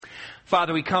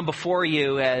Father, we come before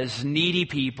you as needy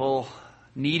people,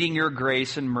 needing your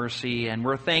grace and mercy, and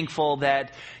we're thankful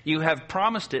that you have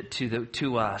promised it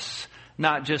to us.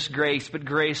 Not just grace, but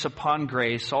grace upon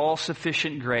grace, all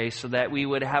sufficient grace, so that we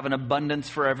would have an abundance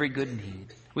for every good need.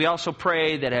 We also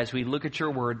pray that as we look at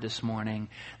your word this morning,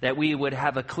 that we would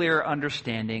have a clear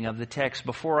understanding of the text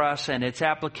before us and its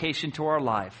application to our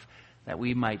life, that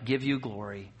we might give you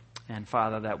glory, and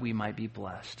Father, that we might be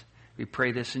blessed. We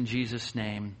pray this in Jesus'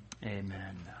 name.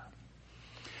 Amen.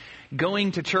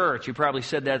 Going to church. You probably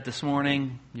said that this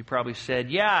morning. You probably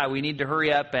said, yeah, we need to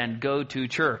hurry up and go to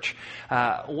church.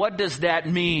 What does that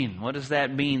mean? What does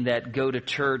that mean, that go to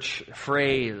church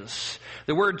phrase?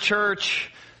 The word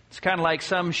church, it's kind of like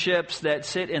some ships that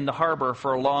sit in the harbor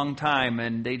for a long time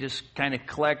and they just kind of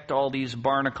collect all these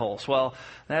barnacles. Well,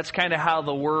 that's kind of how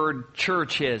the word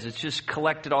church is. It's just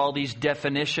collected all these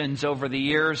definitions over the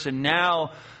years, and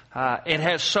now it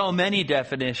has so many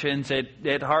definitions,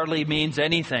 it hardly means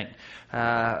anything.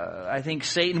 I think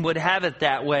Satan would have it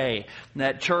that way,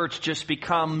 that church just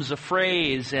becomes a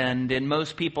phrase, and in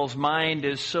most people's mind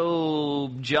is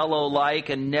so jello-like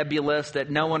and nebulous that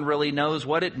no one really knows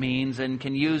what it means and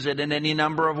can use it in any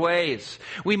number of ways.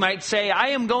 We might say, I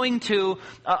am going to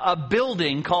a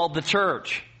building called the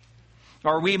church.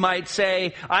 Or we might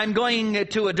say, I'm going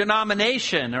to a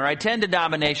denomination, or I attend a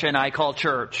denomination I call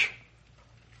church.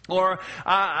 Or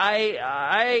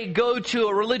I go to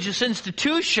a religious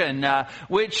institution,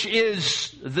 which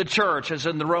is the church, as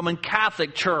in the Roman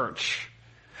Catholic Church.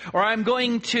 Or I'm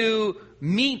going to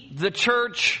meet the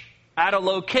church at a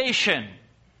location,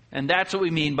 and that's what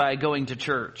we mean by going to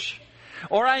church.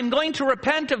 Or I'm going to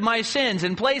repent of my sins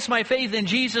and place my faith in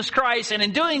Jesus Christ, and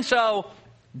in doing so,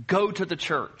 go to the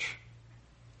church.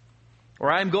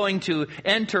 Or I'm going to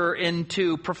enter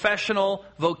into professional,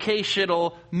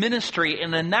 vocational ministry,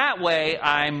 and in that way,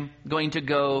 I'm going to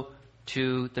go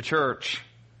to the church.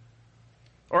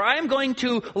 Or I'm going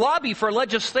to lobby for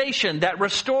legislation that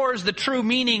restores the true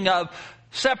meaning of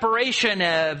separation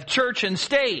of church and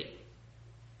state.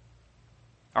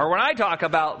 Or when I talk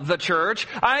about the church,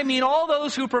 I mean all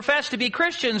those who profess to be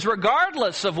Christians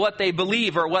regardless of what they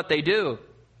believe or what they do.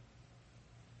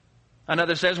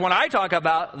 Another says, when I talk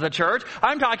about the church,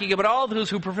 I'm talking about all those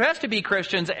who profess to be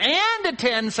Christians and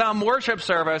attend some worship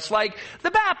service, like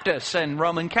the Baptists and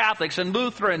Roman Catholics and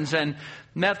Lutherans and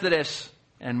Methodists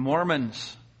and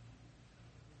Mormons.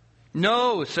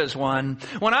 No, says one,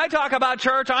 when I talk about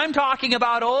church, I'm talking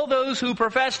about all those who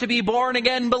profess to be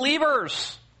born-again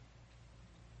believers.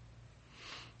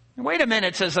 Wait a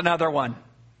minute, says another one.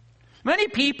 Many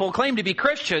people claim to be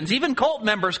Christians, even cult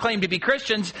members claim to be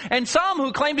Christians, and some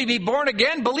who claim to be born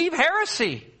again believe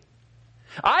heresy.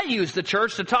 I use the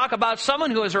church to talk about someone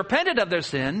who has repented of their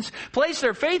sins, placed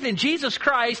their faith in Jesus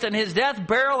Christ and His death,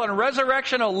 burial, and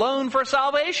resurrection alone for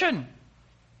salvation.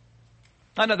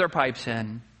 Another pipes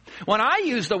in. When I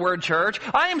use the word church,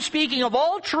 I am speaking of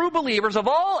all true believers of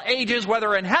all ages,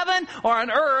 whether in heaven or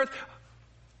on earth,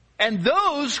 and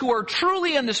those who are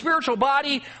truly in the spiritual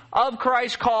body of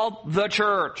Christ called the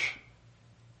church.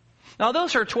 Now,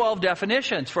 those are 12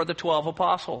 definitions for the 12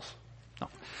 apostles.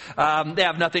 They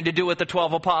have nothing to do with the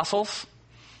 12 apostles.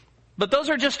 But those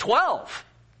are just 12.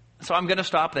 So I'm going to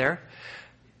stop there.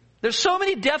 There's so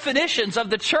many definitions of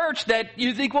the church that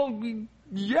you think, well,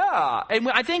 yeah. And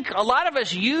I think a lot of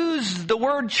us use the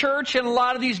word church in a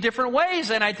lot of these different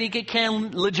ways, and I think it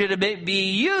can legitimately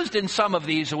be used in some of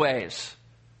these ways.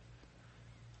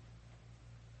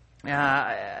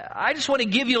 I just want to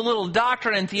give you a little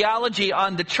doctrine and theology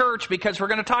on the church, because we're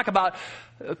going to talk about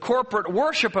corporate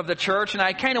worship of the church, and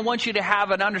I kind of want you to have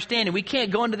an understanding. We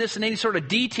can't go into this in any sort of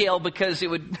detail because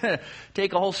it would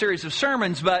take a whole series of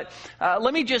sermons, but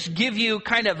let me just give you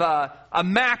kind of a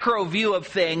macro view of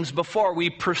things before we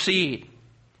proceed.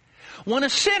 When a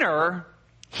sinner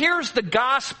hears the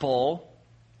gospel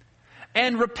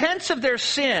and repents of their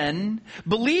sin,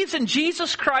 believes in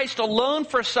Jesus Christ alone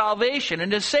for salvation,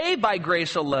 and is saved by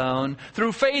grace alone,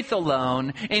 through faith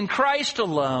alone, in Christ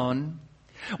alone,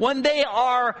 when they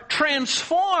are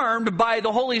transformed by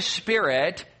the Holy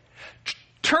Spirit,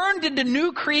 turned into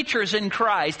new creatures in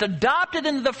Christ, adopted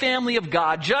into the family of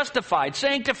God, justified,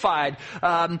 sanctified,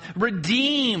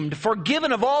 redeemed,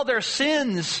 forgiven of all their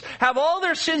sins, have all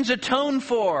their sins atoned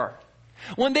for,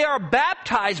 when they are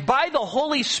baptized by the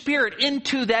Holy Spirit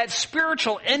into that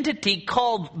spiritual entity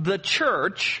called the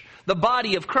church, the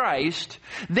body of Christ,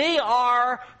 they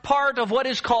are part of what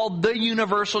is called the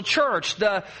universal church,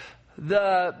 the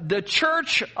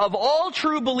church of all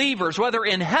true believers, whether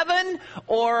in heaven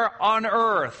or on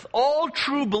earth. All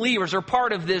true believers are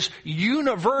part of this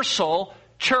universal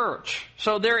church.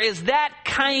 So there is that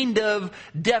kind of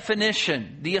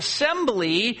definition. The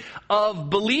assembly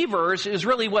of believers is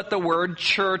really what the word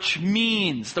church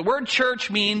means. The word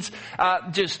church means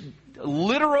just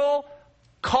literal,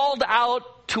 called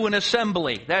out to an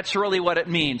assembly. That's really what it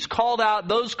means. Called out,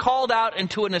 those called out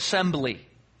into an assembly.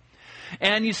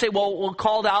 And you say, well,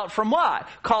 called out from what?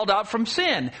 Called out from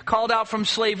sin. Called out from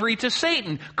slavery to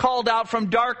Satan. Called out from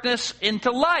darkness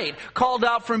into light. Called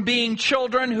out from being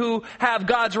children who have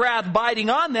God's wrath biting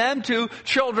on them to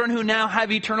children who now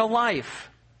have eternal life.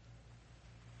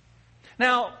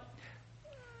 Now,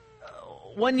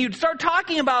 when you start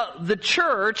talking about the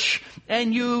church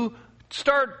and you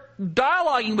start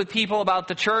dialoguing with people about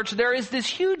the church, there is this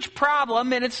huge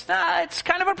problem, and it's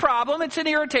kind of a problem. It's an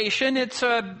irritation. It's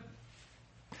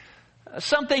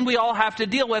something we all have to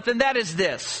deal with, and that is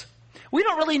this. We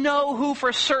don't really know who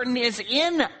for certain is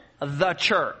in the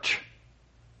church,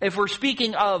 if we're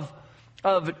speaking of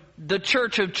the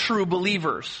church of true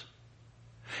believers.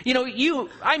 You know,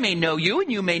 I may know you, and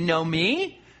you may know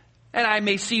me, and I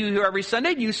may see you here every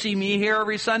Sunday, and you see me here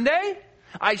every Sunday.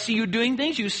 I see you doing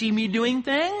things, you see me doing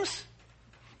things.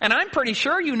 And I'm pretty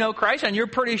sure you know Christ, and you're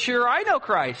pretty sure I know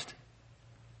Christ.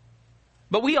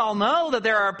 But we all know that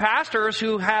there are pastors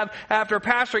who have, after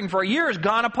pastoring for years,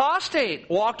 gone apostate,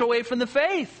 walked away from the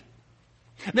faith.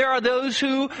 There are those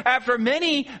who, after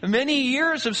many, many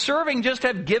years of serving, just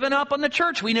have given up on the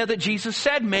church. We know that Jesus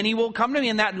said, many will come to me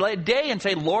in that day and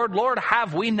say, Lord, Lord,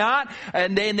 have we not?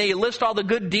 And then they list all the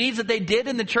good deeds that they did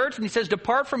in the church. And he says,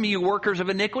 depart from me, you workers of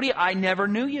iniquity. I never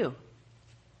knew you.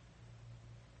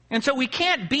 And so we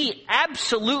can't be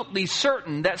absolutely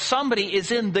certain that somebody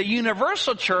is in the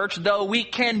universal church, though we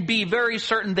can be very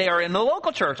certain they are in the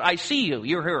local church. I see you.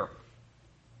 You're here.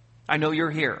 I know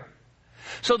you're here.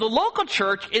 So the local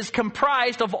church is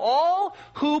comprised of all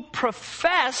who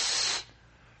profess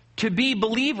to be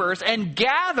believers and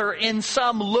gather in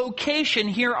some location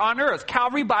here on earth.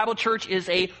 Calvary Bible Church is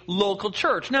a local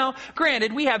church. Now,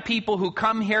 granted, we have people who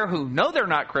come here who know they're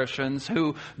not Christians,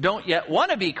 who don't yet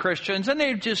want to be Christians, and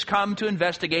they've just come to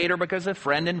investigate or because a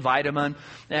friend invited them,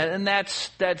 and that's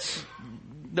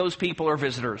those people are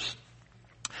visitors.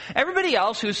 Everybody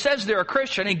else who says they're a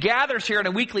Christian and gathers here on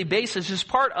a weekly basis is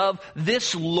part of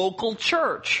this local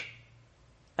church,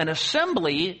 an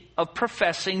assembly of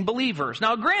professing believers.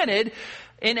 Now, granted,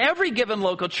 in every given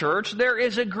local church, there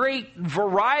is a great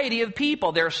variety of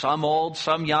people. There are some old,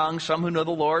 some young, some who know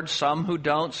the Lord, some who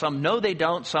don't, some know they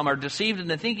don't, some are deceived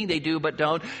into thinking they do but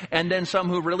don't, and then some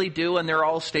who really do, and they're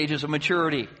all stages of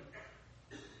maturity.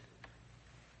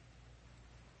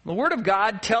 The Word of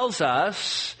God tells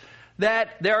us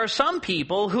that there are some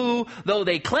people who, though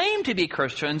they claim to be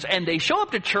Christians and they show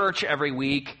up to church every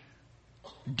week,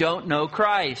 don't know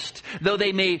Christ. Though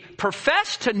they may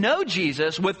profess to know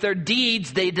Jesus, with their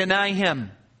deeds they deny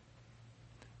Him.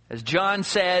 As John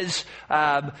says,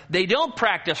 they don't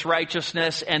practice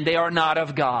righteousness and they are not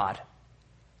of God,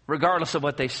 regardless of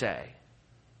what they say.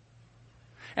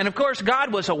 And of course,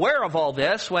 God was aware of all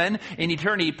this when, in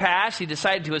eternity past, He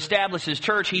decided to establish His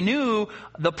church. He knew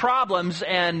the problems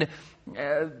and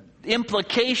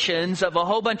implications of a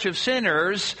whole bunch of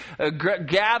sinners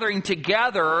gathering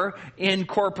together in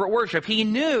corporate worship. He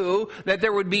knew that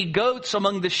there would be goats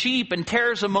among the sheep and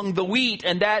tares among the wheat,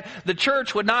 and that the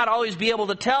church would not always be able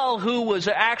to tell who was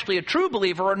actually a true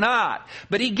believer or not.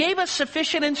 But He gave us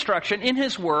sufficient instruction in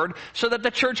His Word so that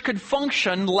the church could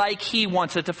function like He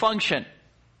wants it to function.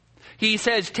 He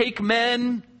says, take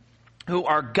men who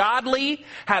are godly,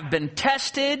 have been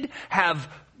tested, have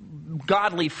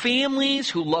godly families,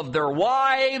 who love their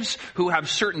wives, who have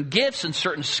certain gifts and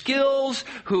certain skills,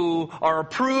 who are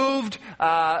approved,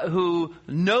 who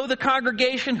know the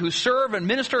congregation, who serve and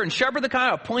minister and shepherd the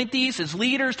congregation, appoint these as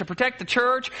leaders to protect the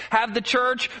church, have the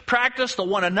church practice the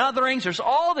one anotherings. There's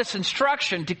all this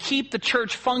instruction to keep the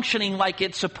church functioning like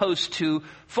it's supposed to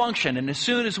function. And as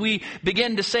soon as we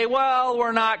begin to say, well,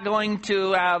 we're not going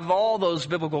to have all those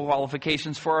biblical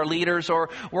qualifications for our leaders, or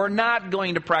we're not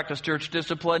going to practice church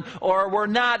discipline, or we're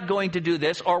not going to do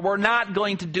this, or we're not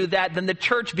going to do that, then the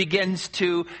church begins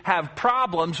to have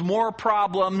problems, more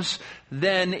problems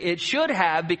than it should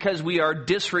have, because we are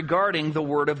disregarding the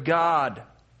Word of God.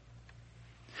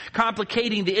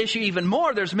 Complicating the issue even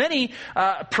more, there's many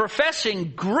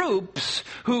professing groups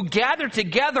who gather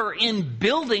together in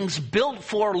buildings built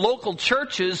for local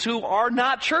churches who are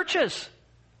not churches.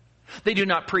 They do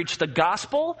not preach the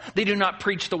gospel. They do not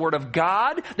preach the Word of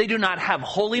God. They do not have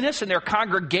holiness in their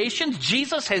congregations.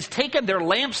 Jesus has taken their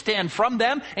lampstand from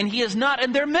them, and He is not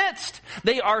in their midst.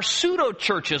 They are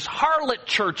pseudo-churches, harlot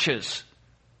churches,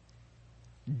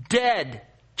 dead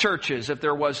churches, if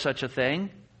there was such a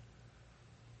thing.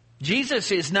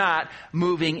 Jesus is not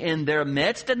moving in their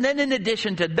midst. And then in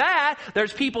addition to that,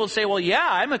 there's people who say, well, yeah,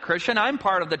 I'm a Christian. I'm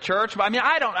part of the church. But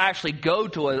I don't actually go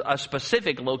to a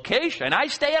specific location. I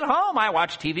stay at home. I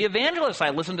watch TV evangelists. I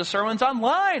listen to sermons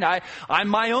online. I'm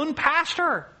my own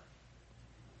pastor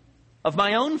of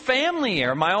my own family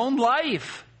or my own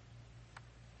life.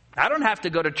 I don't have to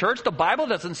go to church. The Bible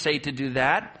doesn't say to do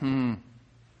that.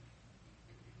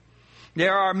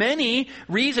 There are many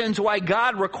reasons why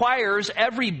God requires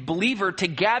every believer to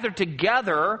gather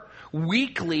together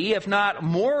weekly, if not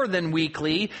more than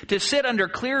weekly, to sit under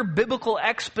clear biblical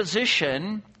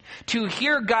exposition, to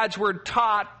hear God's Word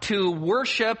taught, to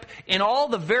worship in all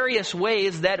the various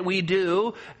ways that we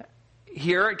do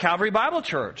here at Calvary Bible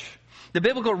Church. The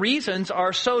biblical reasons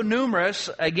are so numerous,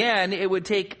 again, it would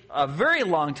take a very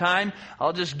long time.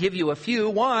 I'll just give you a few.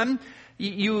 One,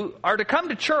 you are to come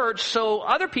to church so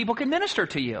other people can minister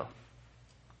to you.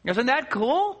 Isn't that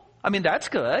cool? That's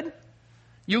good.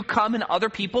 You come and other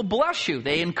people bless you.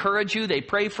 They encourage you. They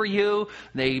pray for you.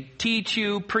 They teach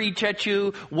you, preach at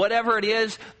you, whatever it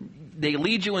is. They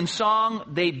lead you in song.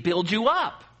 They build you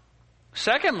up.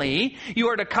 Secondly, you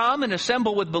are to come and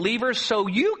assemble with believers so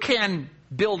you can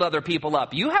build other people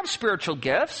up. You have spiritual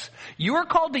gifts. You are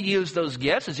called to use those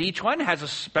gifts, as each one has a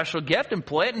special gift.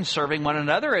 Employ it in serving one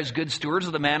another as good stewards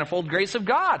of the manifold grace of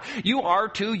God. You are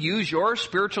to use your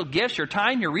spiritual gifts, your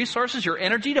time, your resources, your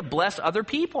energy to bless other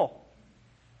people.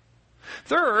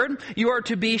 Third, you are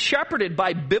to be shepherded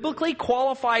by biblically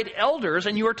qualified elders,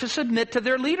 and you are to submit to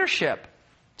their leadership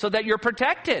so that you're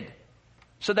protected,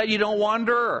 so that you don't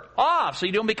wander off, so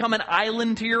you don't become an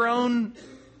island to your own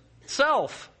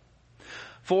self.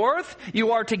 Fourth,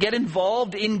 you are to get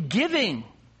involved in giving.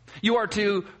 You are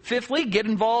to, fifthly, get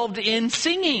involved in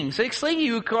singing. Sixthly,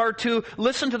 you are to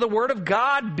listen to the Word of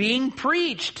God being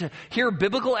preached, hear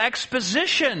biblical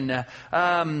exposition,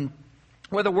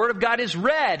 where the Word of God is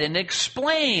read and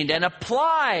explained and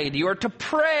applied. You are to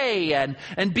pray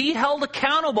and be held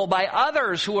accountable by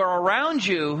others who are around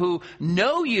you, who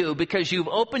know you because you've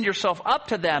opened yourself up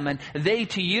to them and they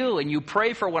to you, and you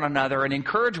pray for one another and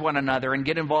encourage one another and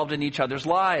get involved in each other's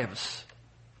lives.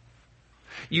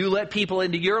 You let people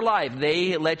into your life.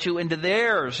 They let you into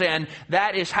theirs. And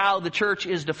that is how the church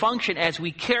is to function, as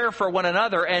we care for one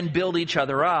another and build each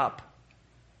other up.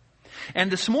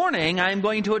 And this morning, I'm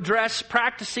going to address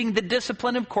practicing the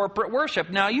discipline of corporate worship.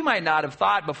 Now, you might not have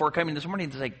thought before coming this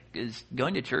morning, is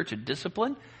going to church a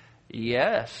discipline?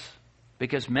 Yes,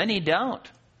 because many don't.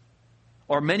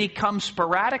 Or many come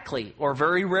sporadically or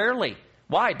very rarely.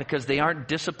 Why? Because they aren't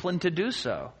disciplined to do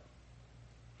so.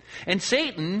 And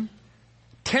Satan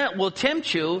will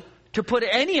tempt you to put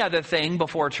any other thing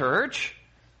before church.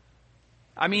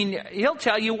 He'll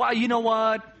tell you, well, you know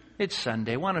what? It's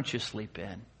Sunday. Why don't you sleep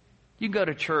in? You go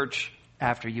to church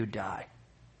after you die.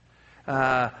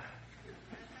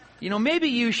 Maybe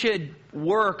you should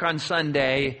work on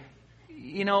Sunday,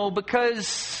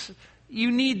 because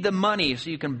you need the money so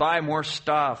you can buy more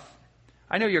stuff.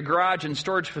 I know your garage and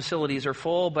storage facilities are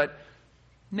full, but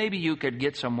maybe you could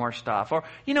get some more stuff. Or,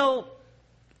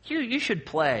 you should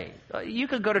play. You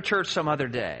could go to church some other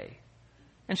day.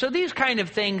 And so these kind of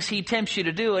things he tempts you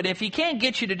to do. And if he can't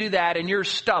get you to do that and you're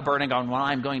stubborn and going, well,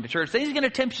 I'm going to church, then he's going to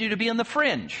tempt you to be on the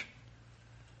fringe.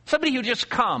 Somebody who just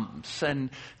comes and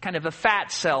kind of a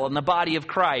fat cell in the body of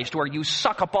Christ where you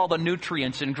suck up all the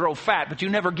nutrients and grow fat, but you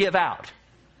never give out.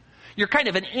 You're kind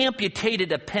of an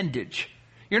amputated appendage.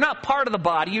 You're not part of the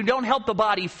body. You don't help the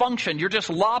body function. You're just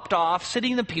lopped off,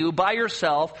 sitting in the pew by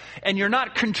yourself, and you're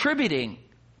not contributing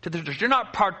to the church. You're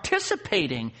not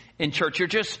participating in church. You're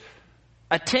just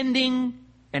attending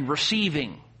and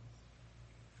receiving.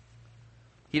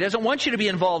 He doesn't want you to be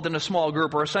involved in a small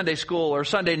group or a Sunday school or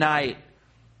Sunday night.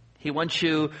 He wants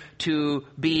you to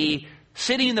be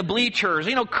sitting in the bleachers,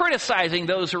 criticizing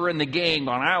those who are in the game,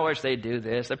 going, I wish they'd do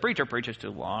this. The preacher preaches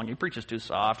too long. He preaches too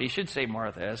soft. He should say more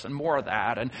of this and more of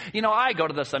that. And, I go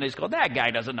to the Sunday school. That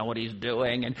guy doesn't know what he's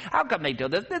doing. And how come they do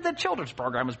this? The children's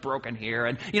program is broken here.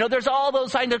 And, there's all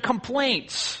those kind of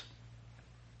complaints.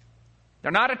 They're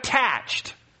not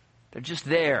attached. They're just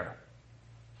there.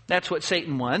 That's what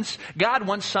Satan wants. God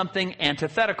wants something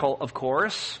antithetical, of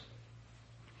course.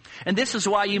 And this is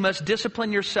why you must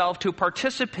discipline yourself to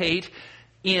participate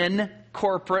in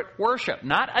corporate worship.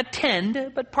 Not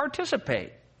attend, but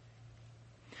participate.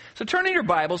 So turn in your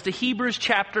Bibles to Hebrews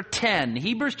chapter 10.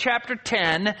 Hebrews chapter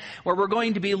 10, where we're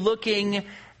going to be looking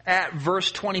at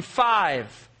verse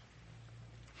 25.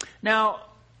 Now,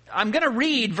 I'm going to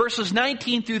read verses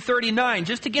 19 through 39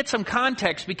 just to get some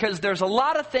context, because there's a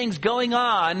lot of things going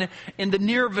on in the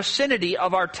near vicinity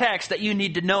of our text that you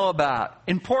need to know about.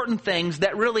 Important things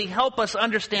that really help us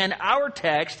understand our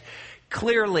text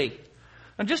clearly.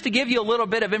 And just to give you a little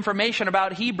bit of information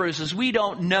about Hebrews, is we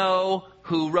don't know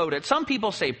who wrote it. Some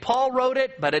people say Paul wrote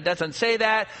it, but it doesn't say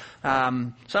that.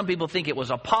 Some people think it was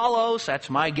Apollos. That's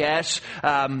my guess.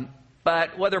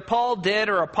 But whether Paul did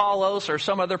or Apollos or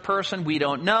some other person, we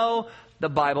don't know. The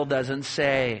Bible doesn't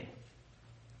say.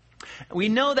 We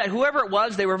know that whoever it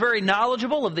was, they were very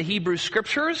knowledgeable of the Hebrew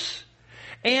Scriptures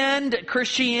and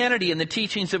Christianity and the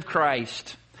teachings of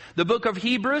Christ. The book of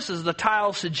Hebrews, as the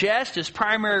title suggests, is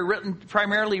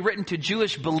primarily written to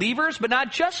Jewish believers, but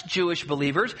not just Jewish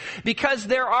believers, because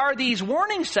there are these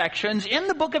warning sections in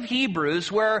the book of Hebrews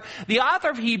where the author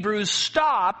of Hebrews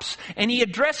stops and he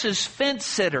addresses fence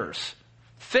sitters,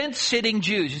 fence-sitting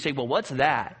Jews. You say, well, what's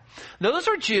that? Those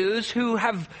are Jews who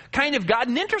have kind of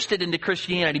gotten interested into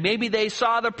Christianity. Maybe they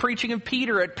saw the preaching of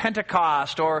Peter at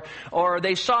Pentecost, or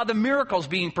they saw the miracles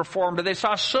being performed, or they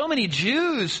saw so many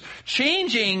Jews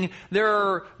changing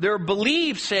their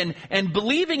beliefs and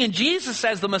believing in Jesus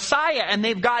as the Messiah, and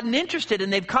they've gotten interested,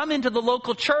 and they've come into the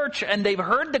local church, and they've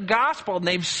heard the gospel, and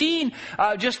they've seen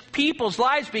just people's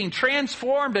lives being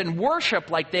transformed and worship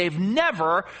like they've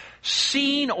never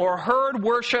seen or heard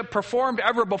worship performed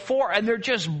ever before, and they're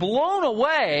just blown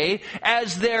away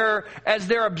as they're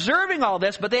observing all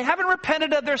this, but they haven't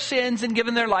repented of their sins and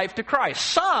given their life to Christ.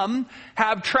 Some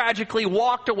have tragically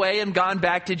walked away and gone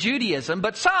back to Judaism,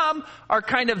 but some are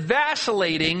kind of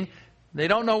vacillating. They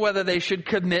don't know whether they should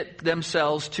commit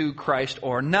themselves to Christ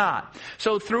or not.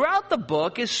 So throughout the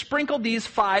book is sprinkled these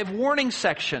 5 warning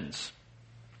sections.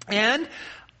 And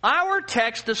our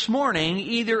text this morning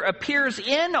either appears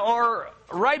in or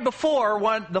right before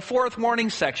the 4th warning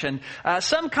section.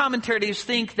 Some commentators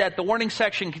think that the warning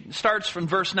section starts from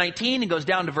verse 19 and goes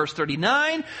down to verse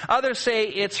 39. Others say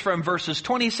it's from verses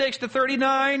 26 to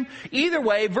 39. Either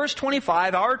way, verse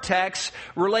 25, our text,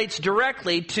 relates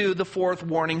directly to the 4th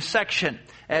warning section,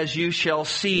 as you shall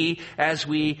see as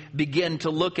we begin to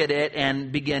look at it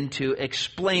and begin to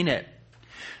explain it.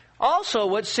 Also,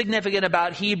 what's significant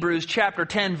about Hebrews chapter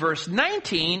 10, verse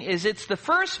 19, is it's the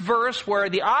first verse where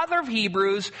the author of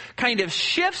Hebrews kind of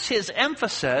shifts his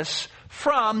emphasis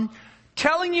from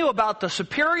telling you about the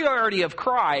superiority of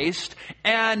Christ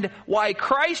and why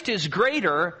Christ is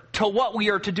greater to what we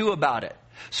are to do about it.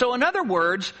 So in other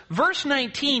words, verse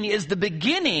 19 is the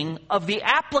beginning of the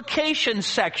application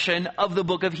section of the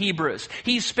book of Hebrews.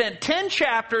 He's spent 10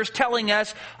 chapters telling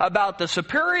us about the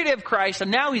superiority of Christ, and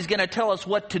now he's going to tell us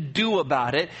what to do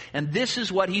about it. And this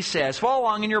is what he says. Follow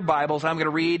along in your Bibles. I'm going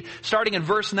to read starting in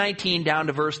verse 19 down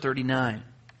to verse 39.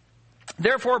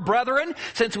 Therefore, brethren,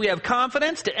 since we have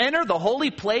confidence to enter the holy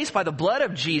place by the blood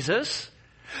of Jesus,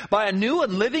 by a new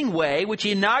and living way, which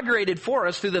he inaugurated for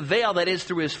us through the veil that is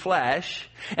through his flesh.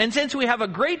 And since we have a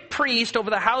great priest over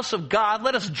the house of God,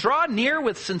 let us draw near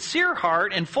with sincere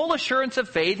heart and full assurance of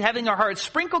faith, having our hearts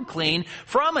sprinkled clean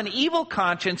from an evil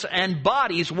conscience and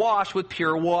bodies washed with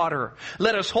pure water.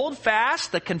 Let us hold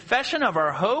fast the confession of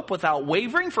our hope without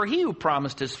wavering, for he who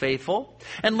promised is faithful.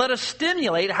 And let us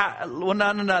stimulate one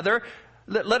another.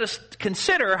 Let us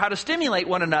consider how to stimulate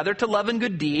one another to love and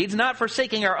good deeds, not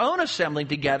forsaking our own assembling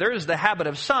together as the habit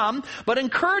of some, but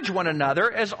encourage one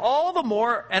another as all the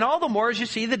more as you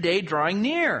see the day drawing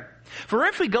near. For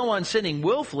if we go on sinning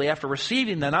willfully after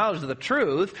receiving the knowledge of the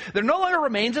truth, there no longer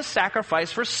remains a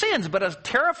sacrifice for sins, but a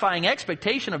terrifying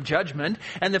expectation of judgment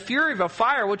and the fury of a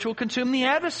fire which will consume the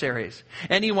adversaries.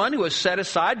 Anyone who has set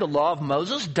aside the law of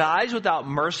Moses dies without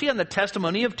mercy on the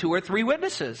testimony of 2 or 3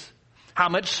 witnesses. How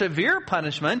much severe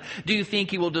punishment do you think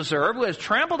he will deserve who has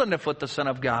trampled underfoot the Son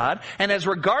of God and has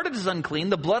regarded as unclean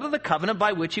the blood of the covenant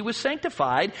by which he was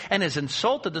sanctified and has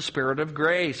insulted the Spirit of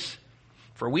grace?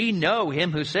 For we know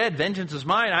him who said, vengeance is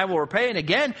mine, I will repay. And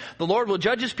again, the Lord will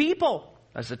judge his people.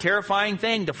 That's a terrifying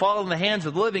thing to fall in the hands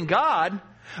of the living God.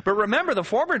 But remember the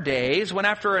former days when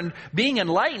after being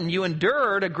enlightened you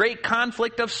endured a great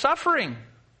conflict of suffering.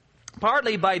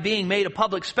 Partly by being made a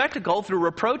public spectacle through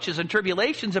reproaches and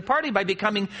tribulations, and partly by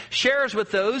becoming sharers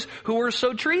with those who were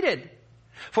so treated.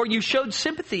 For you showed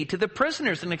sympathy to the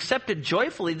prisoners and accepted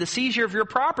joyfully the seizure of your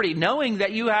property, knowing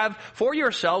that you have for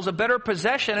yourselves a better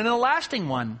possession and a lasting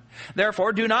one.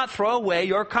 Therefore, do not throw away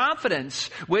your confidence,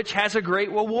 which has a great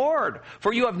reward.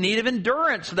 For you have need of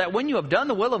endurance, so that when you have done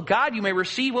the will of God, you may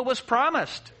receive what was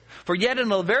promised. For yet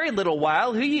in a very little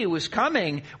while, he who is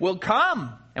coming will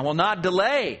come and will not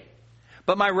delay.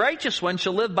 But my righteous one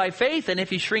shall live by faith, and if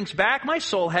he shrinks back, my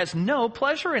soul has no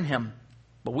pleasure in him.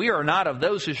 But we are not of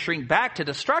those who shrink back to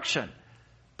destruction,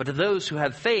 but to those who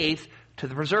have faith, to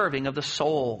the preserving of the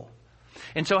soul.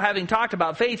 And so having talked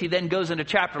about faith, he then goes into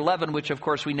chapter 11, which of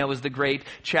course we know is the great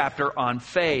chapter on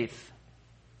faith.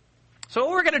 So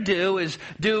what we're going to do is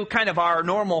do kind of our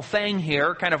normal thing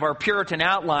here, kind of our Puritan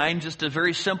outline, just a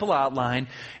very simple outline.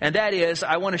 And that is,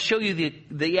 I want to show you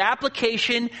the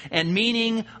application and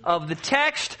meaning of the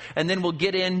text, and then we'll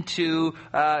get into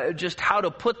just how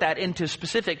to put that into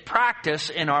specific practice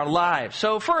in our lives.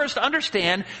 So first,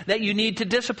 understand that you need to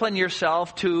discipline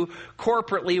yourself to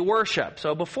corporately worship.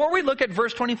 So before we look at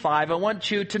verse 25, I want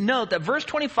you to note that verse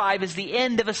 25 is the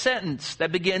end of a sentence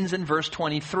that begins in verse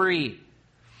 23.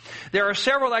 There are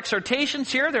several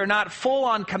exhortations here. They're not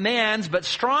full-on commands, but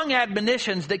strong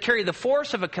admonitions that carry the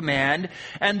force of a command.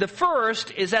 And the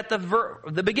first is at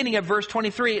the beginning of verse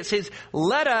 23. It says,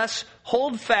 let us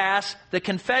hold fast the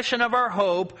confession of our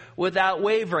hope without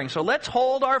wavering. So let's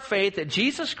hold our faith that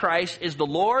Jesus Christ is the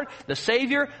Lord, the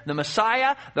Savior, the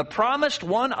Messiah, the promised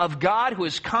one of God who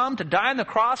has come to die on the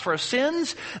cross for our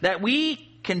sins, that we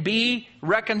can be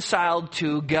reconciled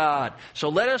to God. So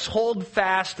let us hold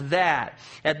fast that.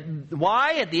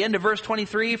 Why? At the end of verse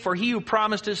 23, for he who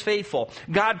promised is faithful.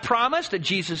 God promised that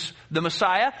Jesus, the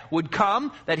Messiah, would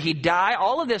come, that he'd die.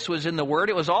 All of this was in the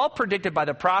Word. It was all predicted by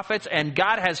the prophets, and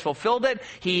God has fulfilled it.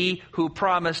 He who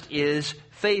promised is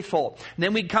faithful. And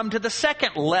then we come to the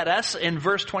second let us in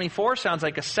verse 24. Sounds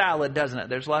like a salad, doesn't it?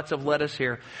 There's lots of lettuce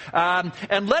here.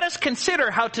 And let us consider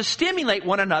how to stimulate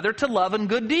one another to love and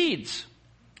good deeds.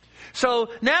 So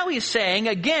now he's saying,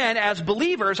 again, as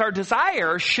believers, our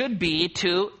desire should be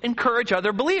to encourage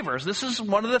other believers. This is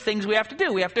one of the things we have to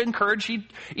do. We have to encourage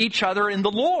each other in the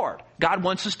Lord. God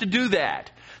wants us to do that.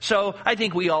 So I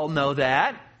think we all know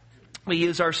that. We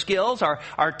use our skills,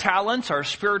 our talents, our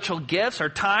spiritual gifts, our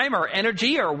time, our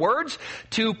energy, our words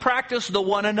to practice the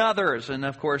one another's. And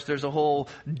of course, there's a whole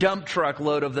dump truck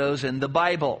load of those in the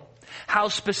Bible. How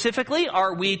specifically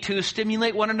are we to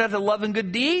stimulate one another to love and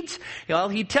good deeds? Well,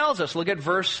 he tells us, look at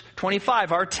verse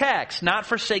 25, our text, not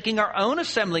forsaking our own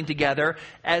assembling together,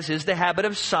 as is the habit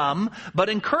of some, but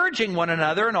encouraging one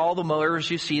another, and all the more as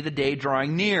you see the day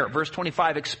drawing near. Verse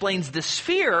 25 explains the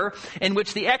sphere in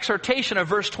which the exhortation of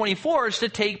verse 24 is to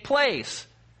take place.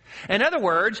 In other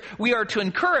words, we are to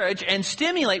encourage and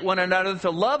stimulate one another to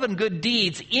love and good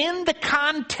deeds in the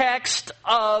context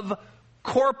of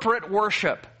corporate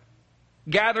worship.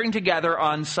 Gathering together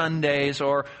on Sundays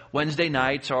or Wednesday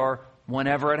nights or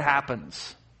whenever it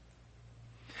happens.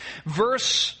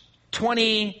 Verse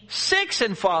 26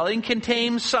 and following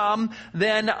contains some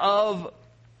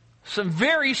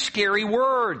very scary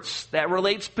words that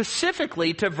relate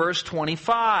specifically to verse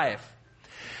 25.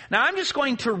 Now I'm just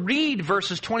going to read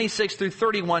verses 26 through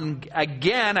 31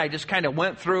 again. I just kind of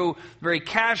went through very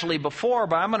casually before,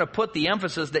 but I'm going to put the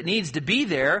emphasis that needs to be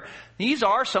there. These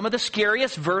are some of the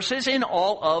scariest verses in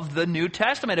all of the New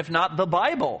Testament, if not the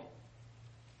Bible.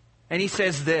 And he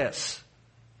says this,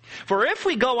 for if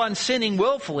we go on sinning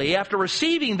willfully after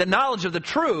receiving the knowledge of the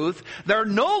truth, there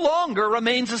no longer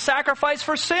remains a sacrifice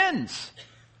for sins,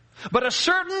 but a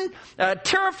certain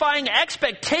terrifying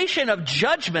expectation of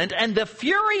judgment and the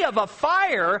fury of a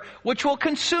fire which will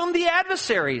consume the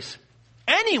adversaries.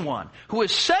 Anyone who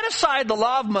has set aside the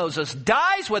law of Moses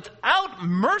dies without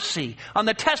mercy on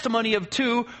the testimony of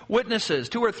two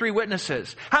or three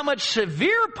witnesses. How much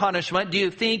severe punishment do you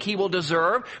think he will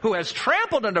deserve who has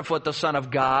trampled underfoot the Son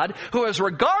of God, who has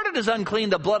regarded as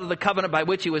unclean the blood of the covenant by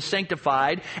which he was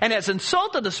sanctified, and has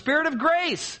insulted the Spirit of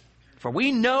grace? For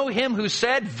we know him who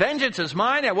said, vengeance is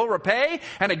mine, I will repay.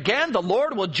 And again, the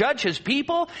Lord will judge his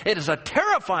people. It is a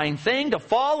terrifying thing to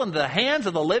fall into the hands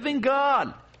of the living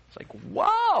God. It's like,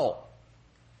 wow.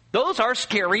 Those are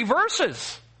scary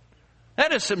verses.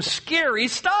 That is some scary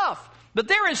stuff. But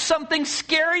there is something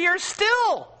scarier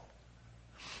still.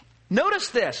 Notice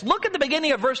this. Look at the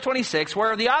beginning of verse 26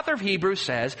 where the author of Hebrews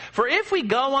says, for if we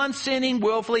go on sinning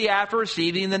willfully after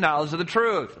receiving the knowledge of the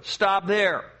truth. Stop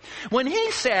there. When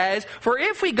he says, for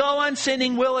if we go on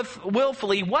sinning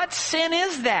willfully, what sin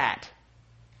is that?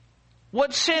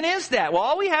 What sin is that? Well,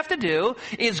 all we have to do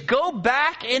is go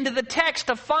back into the text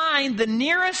to find the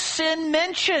nearest sin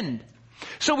mentioned.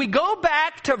 So we go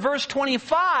back to verse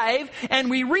 25 and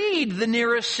we read the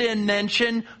nearest sin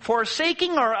mentioned,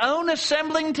 forsaking our own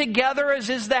assembling together as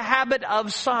is the habit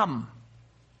of some.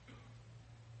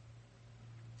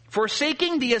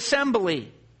 Forsaking the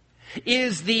assembly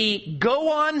is the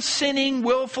go on sinning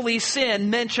willfully sin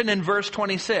mentioned in verse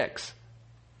 26.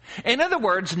 In other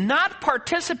words, not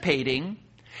participating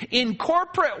in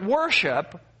corporate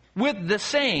worship with the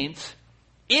saints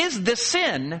is the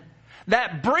sin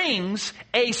that brings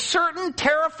a certain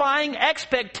terrifying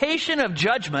expectation of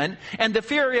judgment and the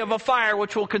fury of a fire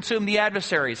which will consume the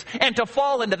adversaries, and to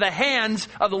fall into the hands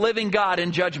of the living God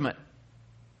in judgment.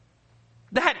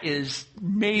 That is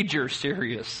major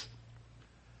serious.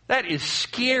 That is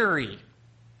scary.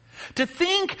 To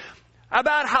think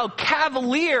about how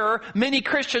cavalier many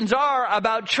Christians are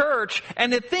about church,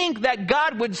 and to think that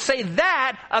God would say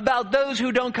that about those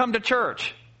who don't come to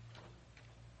church,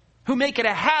 who make it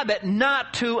a habit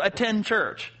not to attend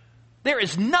church. There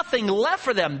is nothing left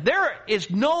for them. There is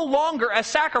no longer a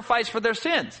sacrifice for their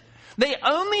sins. They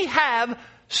only have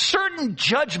certain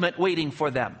judgment waiting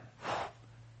for them.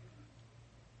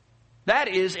 That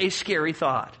is a scary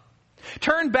thought.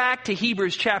 Turn back to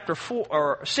Hebrews chapter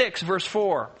 6, verse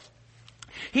 4.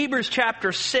 Hebrews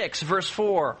chapter 6, verse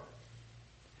 4.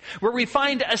 Where we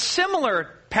find a similar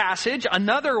passage,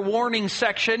 another warning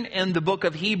section in the book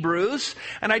of Hebrews.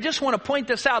 And I just want to point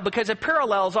this out because it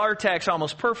parallels our text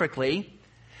almost perfectly.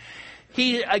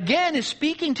 He again is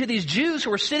speaking to these Jews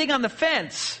who are sitting on the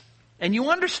fence. And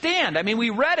you understand, I mean, we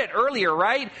read it earlier,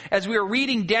 right? As we were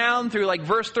reading down through like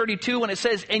verse 32 when it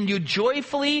says, and you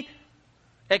joyfully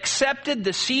accepted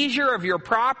the seizure of your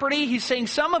property. He's saying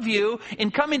some of you,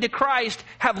 in coming to Christ,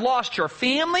 have lost your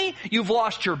family, you've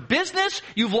lost your business,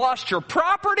 you've lost your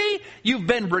property, you've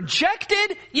been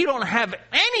rejected, you don't have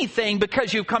anything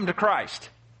because you've come to Christ.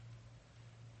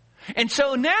 And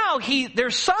so now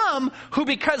there's some who,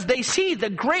 because they see the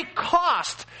great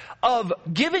cost of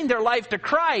giving their life to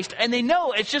Christ, and they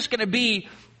know it's just going to be,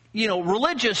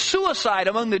 religious suicide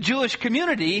among the Jewish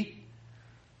community,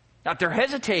 now they're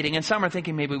hesitating, and some are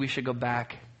thinking maybe we should go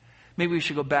back. Maybe we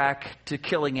should go back to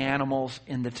killing animals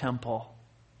in the temple.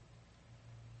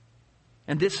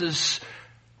 And this is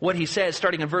what he says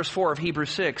starting in verse 4 of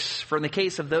Hebrews 6. For in the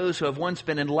case of those who have once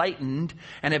been enlightened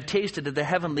and have tasted of the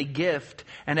heavenly gift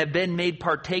and have been made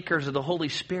partakers of the Holy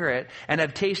Spirit and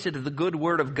have tasted of the good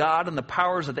word of God and the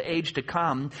powers of the age to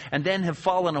come and then have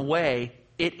fallen away,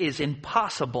 it is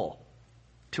impossible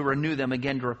to renew them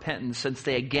again to repentance, since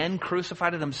they again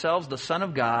crucified to themselves the Son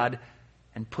of God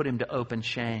and put him to open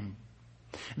shame.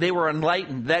 They were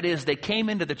enlightened. That is, they came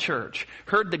into the church,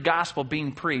 heard the gospel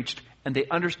being preached, and they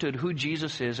understood who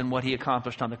Jesus is and what he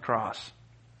accomplished on the cross.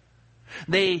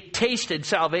 They tasted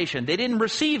salvation. They didn't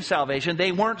receive salvation.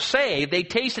 They weren't saved. They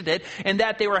tasted it, and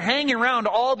that they were hanging around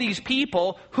all these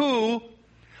people who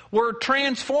were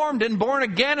transformed and born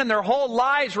again, and their whole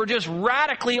lives were just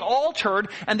radically altered,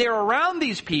 and they were around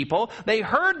these people. They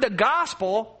heard the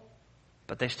gospel,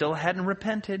 but they still hadn't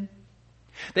repented.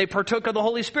 They partook of the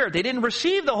Holy Spirit. They didn't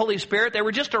receive the Holy Spirit. They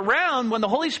were just around when the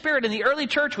Holy Spirit in the early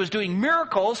church was doing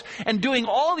miracles and doing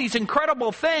all these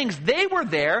incredible things. They were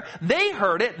there. They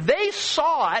heard it. They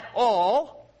saw it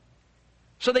all.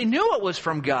 So they knew it was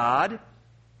from God.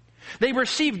 They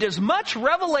received as much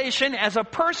revelation as a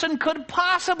person could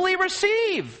possibly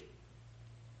receive.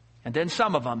 And then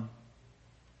some of them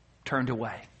turned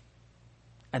away.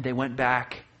 And they went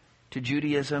back to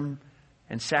Judaism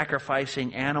and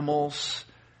sacrificing animals.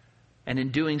 And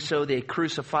in doing so, they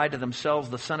crucified to themselves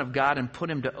the Son of God and put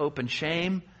him to open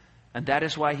shame. And that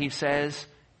is why he says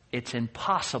it's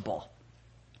impossible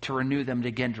to renew them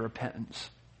again to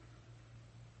repentance.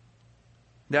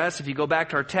 Thus, if you go back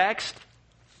to our text,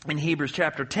 in Hebrews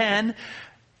chapter 10,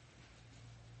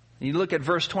 you look at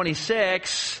verse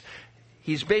 26,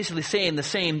 he's basically saying the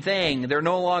same thing. There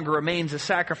no longer remains a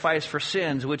sacrifice for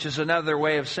sins, which is another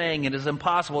way of saying it is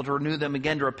impossible to renew them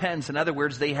again to repentance. In other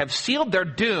words, they have sealed their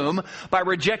doom by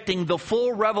rejecting the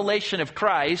full revelation of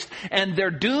Christ, and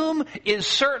their doom is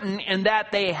certain in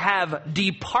that they have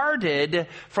departed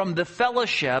from the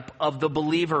fellowship of the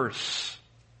believers.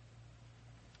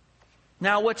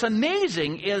 Now, what's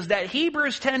amazing is that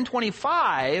Hebrews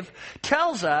 10:25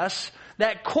 tells us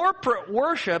that corporate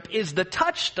worship is the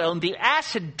touchstone, the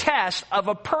acid test of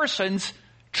a person's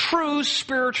true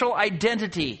spiritual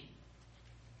identity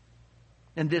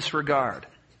in this regard.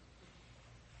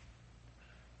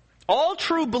 All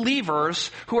true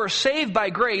believers who are saved by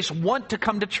grace want to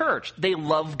come to church. They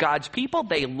love God's people.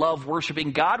 They love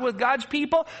worshiping God with God's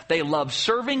people. They love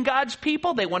serving God's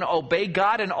people. They want to obey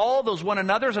God and all those one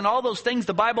another's and all those things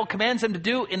the Bible commands them to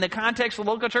do in the context of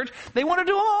the local church. They want to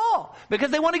do them all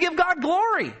because they want to give God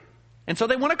glory. And so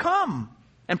they want to come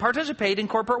and participate in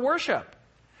corporate worship.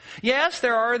 Yes,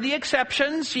 there are the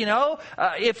exceptions,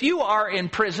 if you are in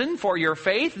prison for your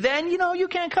faith, then, you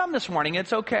can't come this morning.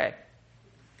 It's okay.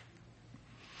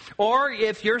 Or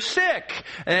if you're sick,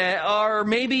 or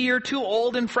maybe you're too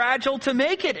old and fragile to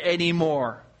make it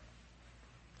anymore.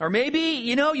 Or maybe,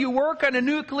 you work on a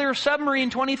nuclear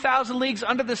submarine 20,000 leagues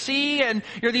under the sea and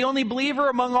you're the only believer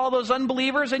among all those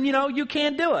unbelievers and, you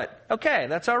can't do it. Okay,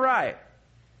 that's all right.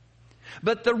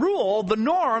 But the rule, the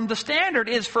norm, the standard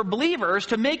is for believers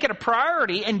to make it a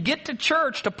priority and get to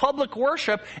church, to public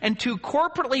worship, and to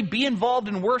corporately be involved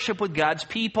in worship with God's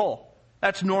people.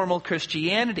 That's normal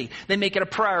Christianity. They make it a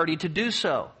priority to do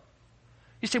so.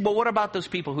 You say, well, what about those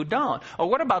people who don't? Or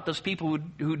what about those people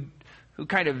who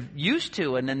kind of used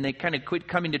to, and then they kind of quit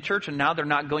coming to church, and now they're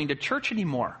not going to church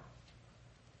anymore?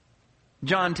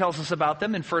 John tells us about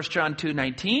them in 1 John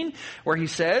 2:19, where he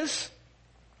says,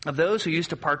 of those who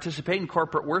used to participate in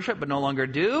corporate worship but no longer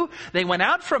do, they went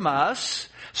out from us,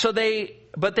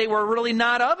 but they were really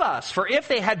not of us. For if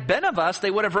they had been of us,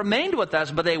 they would have remained with us,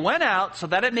 but they went out so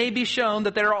that it may be shown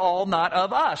that they're all not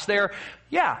of us. They're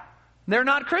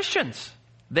not Christians.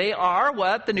 They are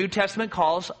what the New Testament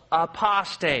calls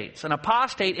apostates. An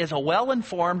apostate is a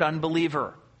well-informed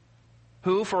unbeliever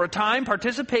who for a time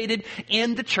participated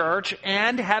in the church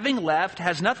and having left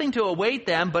has nothing to await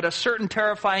them but a certain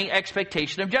terrifying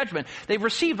expectation of judgment. They've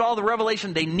received all the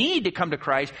revelation they need to come to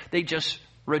Christ. They just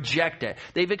reject it.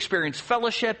 They've experienced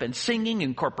fellowship and singing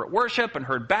and corporate worship and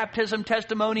heard baptism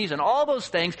testimonies and all those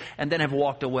things and then have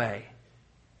walked away.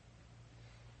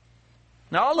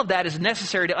 Now, all of that is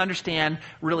necessary to understand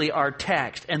really our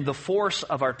text and the force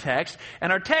of our text. And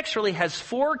our text really has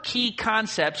 4 key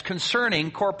concepts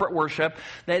concerning corporate worship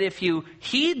that if you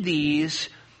heed these,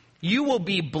 you will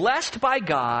be blessed by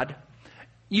God,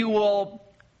 you will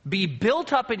be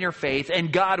built up in your faith,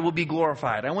 and God will be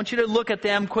glorified. I want you to look at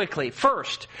them quickly.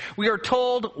 First, we are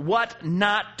told what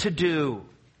not to do.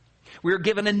 We are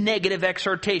given a negative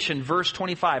exhortation, verse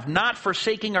 25, not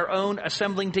forsaking our own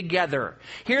assembling together.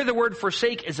 Here the word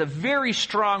forsake is a very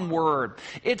strong word.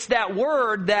 It's that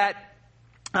word that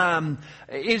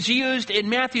is used in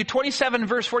Matthew 27,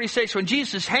 verse 46, when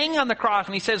Jesus is hanging on the cross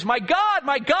and he says, my God,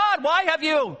 why have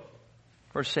you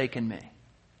forsaken me?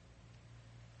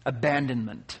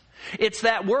 Abandonment. It's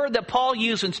that word that Paul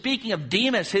used in speaking of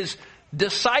Demas, his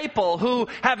disciple, who,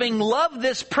 having loved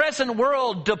this present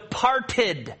world,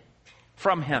 departed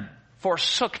from him,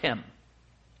 forsook him.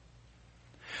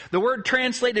 The word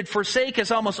translated forsake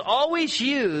is almost always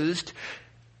used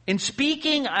in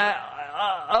speaking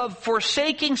of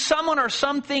forsaking someone or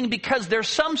something because there's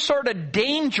some sort of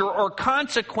danger or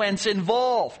consequence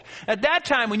involved. At that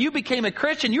time, when you became a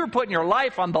Christian, you were putting your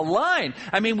life on the line.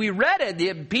 I mean, we read it.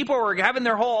 The people were having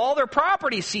all their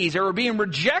property seized. They were being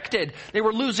rejected. They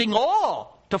were losing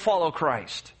all to follow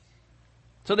Christ.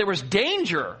 So there was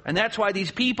danger, and that's why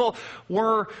these people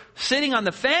were sitting on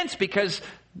the fence because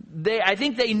I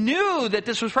think they knew that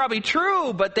this was probably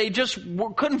true, but they just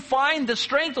couldn't find the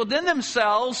strength within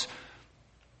themselves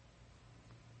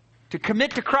to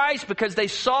commit to Christ because they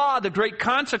saw the great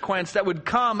consequence that would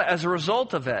come as a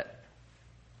result of it.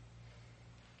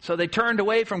 So they turned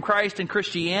away from Christ and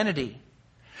Christianity.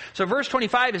 So verse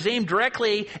 25 is aimed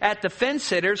directly at the fence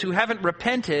sitters who haven't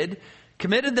repented,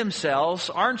 committed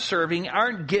themselves, aren't serving,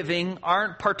 aren't giving,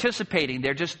 aren't participating.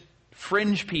 They're just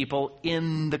fringe people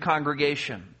in the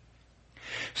congregation.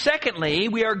 Secondly,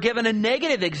 we are given a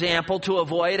negative example to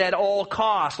avoid at all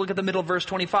costs. Look at the middle of verse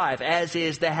 25. As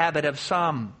is the habit of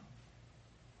some.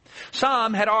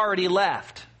 Some had already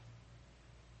left.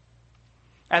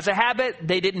 As a habit,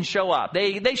 they didn't show up.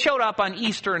 They showed up on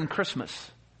Easter and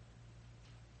Christmas.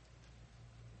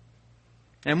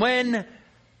 And when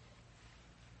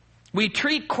we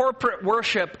treat corporate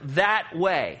worship that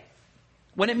way,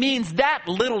 when it means that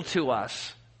little to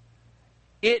us,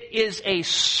 it is a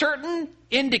certain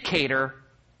indicator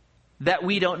that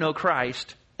we don't know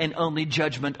Christ and only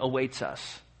judgment awaits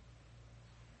us.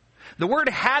 The word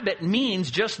habit means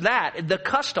just that, the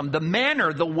custom, the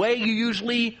manner, the way you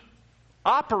usually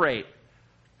operate.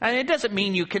 And it doesn't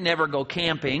mean you can never go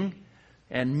camping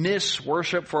and miss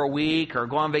worship for a week or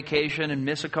go on vacation and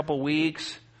miss a couple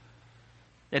weeks.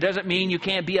 It doesn't mean you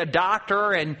can't be a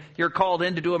doctor and you're called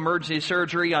in to do emergency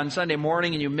surgery on Sunday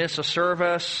morning and you miss a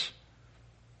service.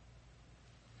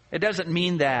 It doesn't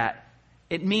mean that.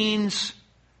 It means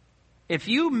if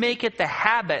you make it the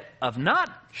habit of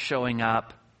not showing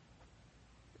up,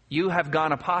 you have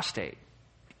gone apostate,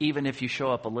 even if you show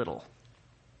up a little.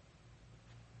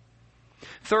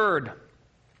 Third,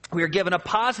 we are given a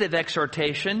positive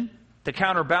exhortation to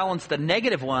counterbalance the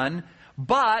negative one,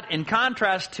 but in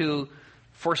contrast to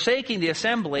forsaking the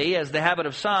assembly as the habit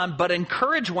of some, but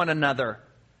encourage one another.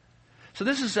 So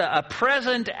this is a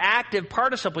present active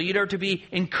participle. You are to be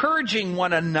encouraging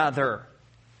one another.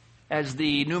 As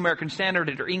the New American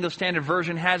Standard or English Standard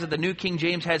Version has it, the New King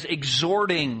James has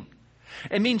exhorting.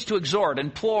 It means to exhort,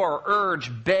 implore,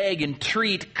 urge, beg,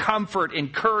 entreat, comfort,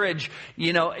 encourage.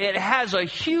 It has a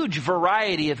huge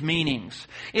variety of meanings.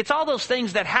 It's all those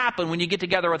things that happen when you get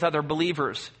together with other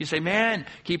believers. You say, man,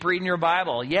 keep reading your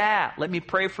Bible. Yeah, let me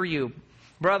pray for you.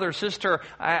 Brother, sister,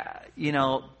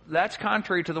 that's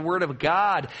contrary to the Word of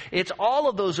God. It's all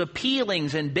of those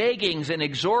appealings and beggings and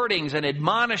exhortings and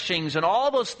admonishings and all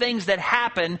those things that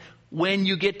happen when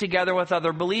you get together with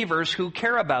other believers who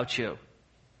care about you.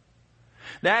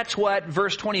 That's what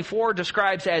verse 24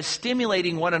 describes as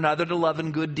stimulating one another to love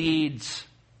and good deeds.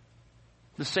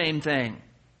 The same thing.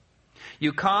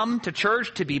 You come to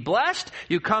church to be blessed.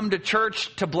 You come to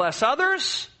church to bless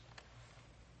others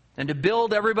and to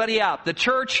build everybody up. The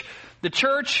church,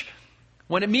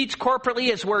 when it meets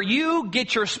corporately, is where you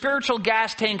get your spiritual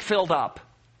gas tank filled up.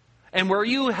 And where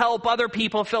you help other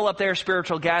people fill up their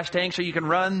spiritual gas tank so you can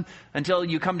run until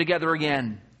you come together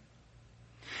again.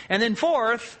 And then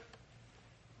fourth,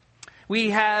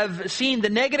 we have seen the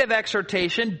negative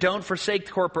exhortation, don't forsake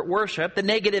corporate worship. The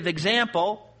negative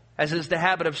example, as is the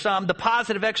habit of some. The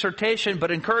positive exhortation, but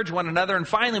encourage one another. And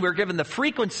finally, we're given the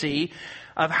frequency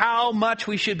of how much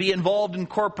we should be involved in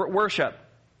corporate worship.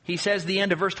 He says the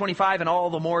end of verse 25, and all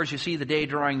the more as you see the day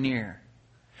drawing near.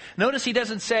 Notice he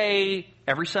doesn't say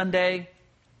every Sunday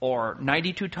or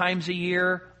 92 times a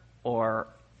year, or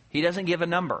he doesn't give a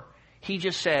number. He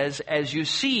just says, as you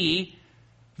see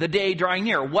the day drawing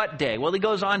near. What day? Well, he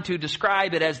goes on to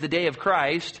describe it as the day of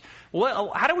Christ.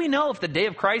 Well, how do we know if the day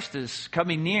of Christ is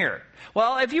coming near?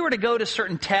 Well, if you were to go to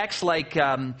certain texts like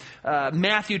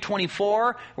Matthew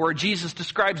 24, where Jesus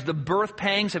describes the birth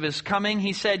pangs of his coming,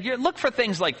 he said, look for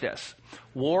things like this.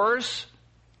 Wars,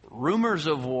 rumors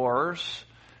of wars,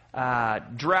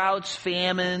 droughts,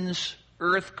 famines,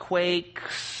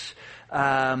 earthquakes.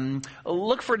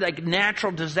 Look for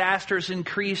natural disasters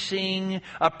increasing,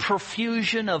 a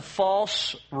profusion of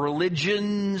false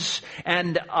religions,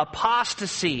 and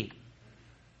apostasy.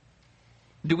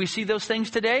 Do we see those things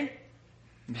today?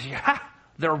 Yeah,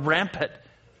 they're rampant.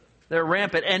 They're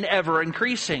rampant and ever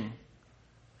increasing.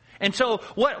 And so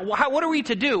what are we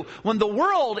to do? When the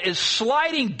world is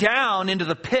sliding down into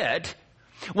the pit,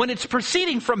 when it's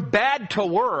proceeding from bad to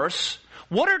worse,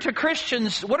 what are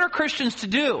Christians to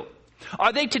do?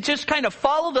 Are they to just kind of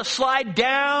follow the slide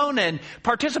down and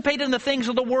participate in the things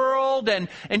of the world and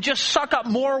just suck up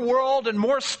more world and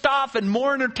more stuff and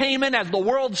more entertainment as the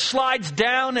world slides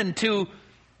down into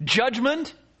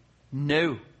judgment?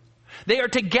 No. They are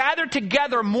to gather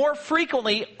together more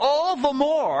frequently, all the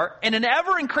more, in an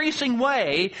ever-increasing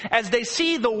way, as they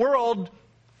see the world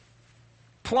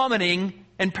plummeting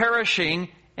and perishing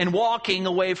and walking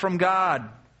away from God.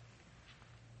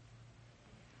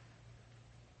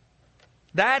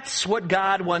 That's what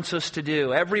God wants us to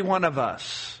do, every one of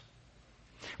us.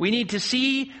 We need to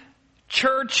see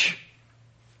church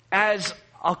as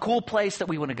a cool place that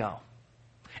we want to go.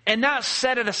 And not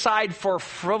set it aside for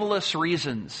frivolous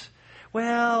reasons.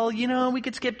 Well, we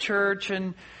could skip church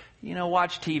and,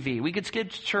 watch TV. We could skip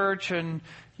church and,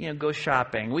 go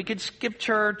shopping. We could skip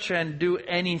church and do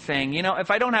anything.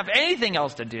 If I don't have anything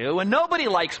else to do and nobody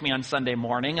likes me on Sunday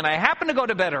morning and I happen to go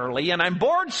to bed early and I'm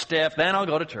bored stiff, then I'll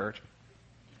go to church.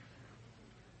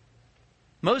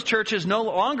 Most churches no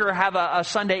longer have a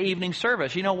Sunday evening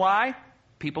service. You know why?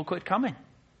 People quit coming.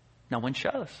 No one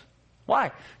shows.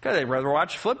 Why? Because they'd rather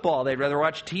watch football. They'd rather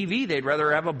watch TV. They'd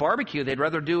rather have a barbecue. They'd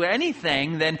rather do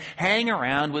anything than hang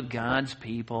around with God's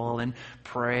people and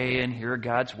pray and hear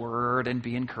God's word and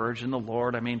be encouraged in the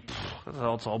Lord.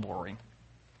 It's all boring.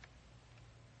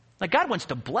 God wants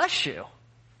to bless you.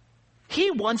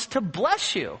 He wants to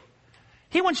bless you.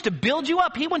 He wants to build you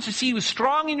up. He wants to see you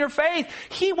strong in your faith.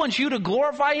 He wants you to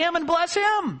glorify Him and bless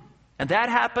Him. And that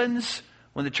happens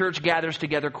when the church gathers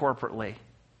together corporately.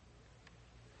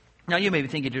 Now you may be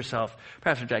thinking to yourself,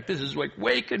 Pastor Jack, this is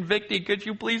way convicting. Could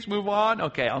you please move on?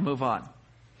 Okay, I'll move on.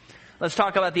 Let's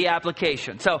talk about the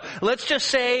application. So let's just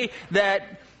say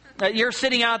that you're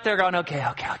sitting out there going, okay,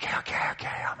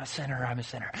 I'm a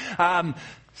sinner.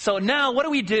 So now what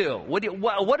do we do?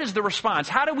 What is the response?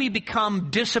 How do we become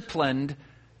disciplined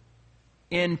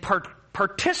in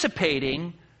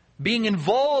participating, being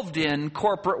involved in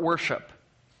corporate worship?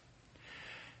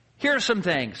 Here are some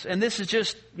things, and this is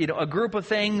just, a group of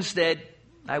things that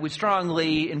I would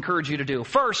strongly encourage you to do.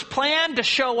 First, plan to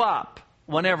show up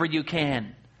whenever you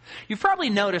can. You've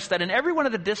probably noticed that in every one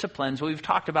of the disciplines we've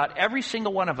talked about, every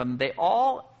single one of them, they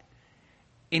all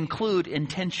include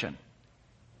intention.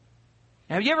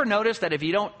 Have you ever noticed that if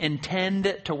you don't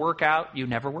intend to work out, you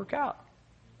never work out?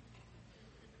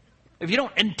 If you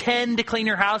don't intend to clean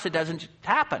your house, it doesn't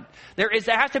happen. There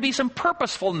has to be some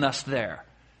purposefulness there.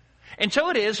 And so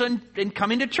it is in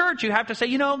coming to church. You have to say,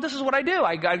 this is what I do.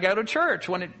 I go to church.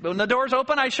 When the doors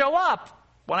open, I show up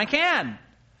when I can.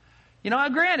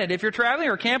 Granted, if you're traveling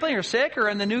or camping or sick or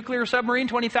in the nuclear submarine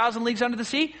 20,000 leagues under the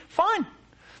sea, fine.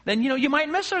 Then, you might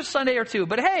miss a Sunday or two.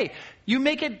 But hey, you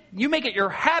make it your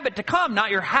habit to come,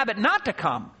 not your habit not to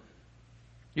come.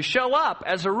 You show up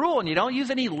as a rule, and you don't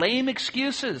use any lame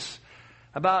excuses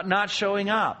about not showing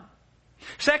up.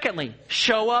 Secondly,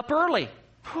 show up early.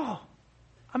 Whew,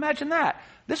 imagine that.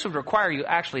 This would require you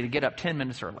actually to get up 10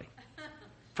 minutes early.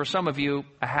 For some of you,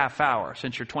 a half hour,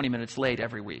 since you're 20 minutes late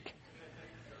every week.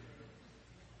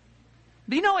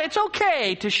 But it's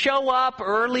okay to show up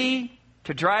early,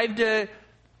 to drive to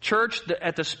church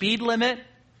at the speed limit,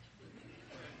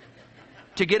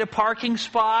 to get a parking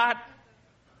spot,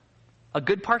 a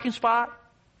good parking spot,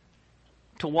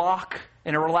 to walk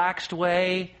in a relaxed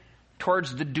way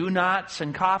towards the do-nots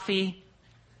and coffee,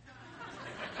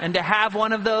 and to have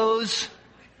one of those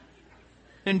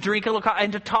and drink a little coffee,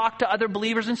 and to talk to other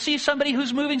believers and see somebody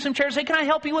who's moving some chairs. Say, can I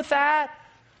help you with that?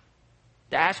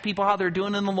 To ask people how they're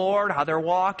doing in the Lord, how their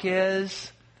walk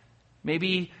is.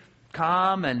 Maybe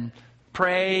come and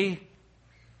pray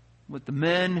with the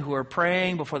men who are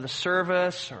praying before the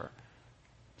service, or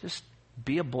just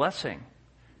be a blessing.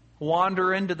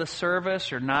 Wander into the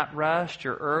service. You're not rushed.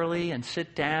 You're early, and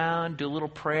sit down, do a little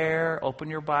prayer, open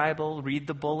your Bible, read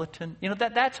the bulletin.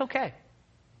 That's okay.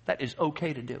 That is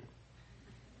okay to do.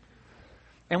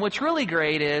 And what's really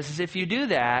great is if you do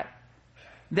that,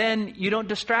 then you don't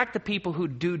distract the people who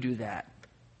do that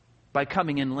by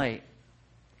coming in late.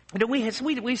 We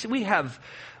have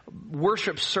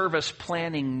worship service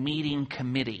planning meeting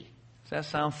committee. Does that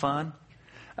sound fun?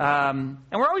 And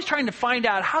we're always trying to find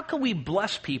out, how can we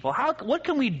bless people? What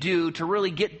can we do to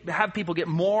really have people get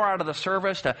more out of the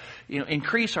service, to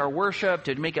increase our worship,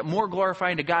 to make it more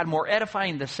glorifying to God, more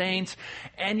edifying to the saints?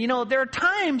 And there are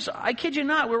times, I kid you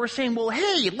not, where we're saying, well,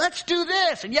 hey, let's do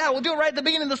this. And we'll do it right at the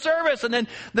beginning of the service. And then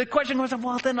the question goes,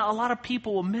 well, then a lot of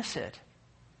people will miss it.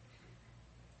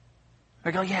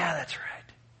 I go, yeah, that's right.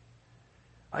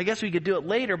 I guess we could do it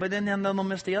later, but then they'll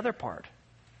miss the other part.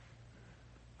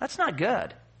 That's not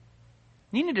good.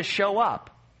 You need to show up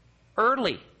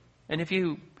early. And if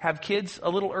you have kids, a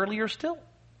little earlier still.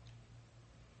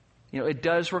 It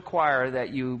does require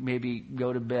that you maybe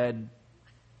go to bed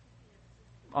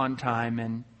on time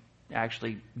and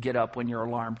actually get up when your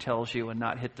alarm tells you and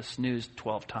not hit the snooze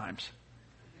 12 times.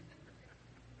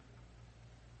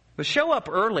 But show up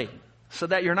early so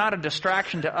that you're not a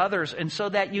distraction to others, and so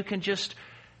that you can just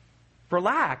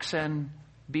relax and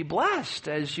be blessed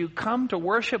as you come to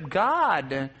worship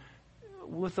God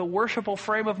with a worshipful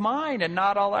frame of mind, and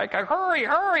not all like, hurry,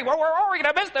 we're going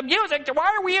to miss the music.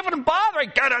 Why are we even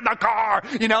bothering? Get in the car,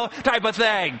 type of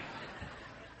thing.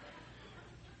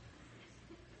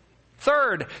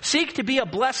 Third, seek to be a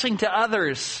blessing to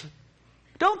others.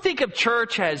 Don't think of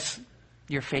church as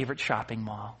your favorite shopping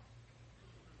mall,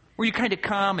 where you kind of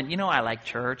come and, I like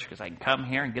church because I can come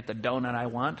here and get the donut I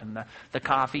want, and the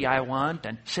coffee I want,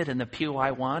 and sit in the pew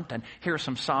I want, and hear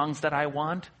some songs that I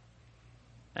want,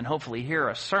 and hopefully hear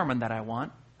a sermon that I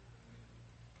want.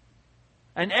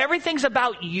 And everything's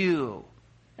about you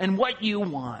and what you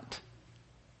want.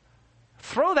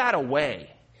 Throw that away.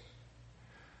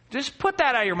 Just put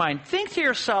that out of your mind. Think to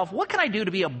yourself, what can I do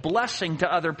to be a blessing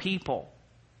to other people?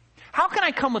 How can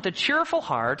I come with a cheerful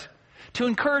heart to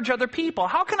encourage other people?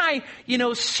 How can I,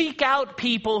 seek out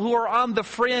people who are on the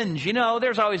fringe?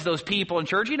 There's always those people in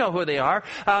church. You know who they are.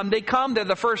 They come, they're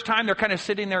the first time, they're kind of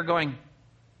sitting there going,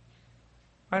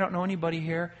 I don't know anybody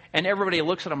here. And everybody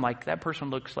looks at them like, that person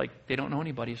looks like they don't know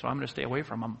anybody, so I'm going to stay away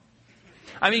from them.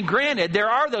 I mean, granted, there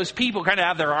are those people who kind of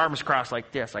have their arms crossed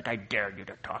like this, like, I dare you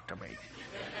to talk to me.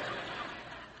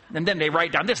 And then they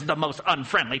write down, this is the most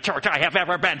unfriendly church I have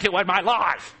ever been to in my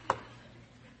life.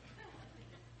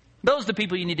 Those are the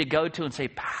people you need to go to and say,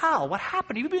 pal, what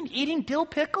happened? Have you been eating dill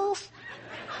pickles?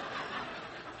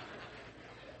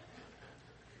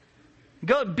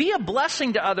 Go be a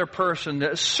blessing to other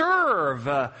person. Serve.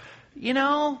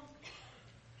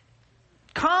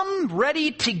 Come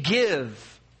ready to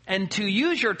give and to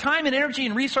use your time and energy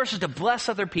and resources to bless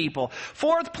other people.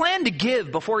 Fourth, plan to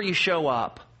give before you show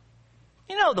up.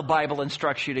 The Bible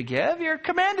instructs you to give. You're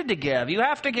commanded to give. You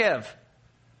have to give.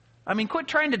 I mean, quit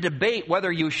trying to debate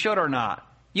whether you should or not.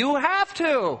 You have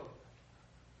to.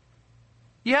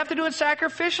 You have to do it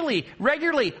sacrificially,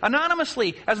 regularly,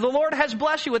 anonymously, as the Lord has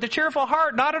blessed you, with a cheerful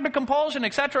heart, not under compulsion,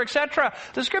 etc., etc.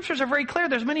 The scriptures are very clear.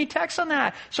 There's many texts on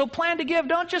that. So plan to give.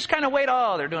 Don't just kind of wait,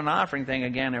 they're doing an offering thing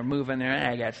again. They're moving there.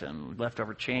 I got some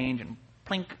leftover change, and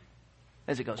plink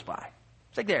as it goes by.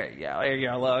 It's like, there you go. There you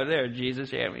go, Lord. There,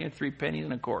 Jesus. Yeah, we have 3 pennies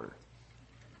and a quarter.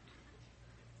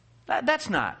 That's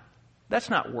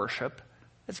not worship.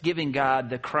 That's giving God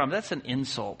the crumb. That's an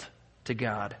insult to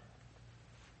God.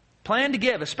 Plan to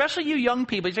give, especially you young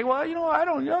people. You say, well, I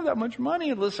don't have that much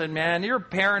money. Listen, man, your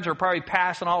parents are probably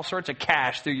passing all sorts of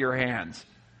cash through your hands.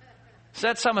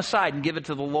 Set some aside and give it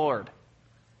to the Lord.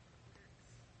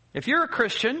 If you're a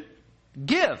Christian,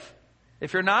 give.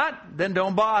 If you're not, then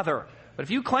don't bother. But if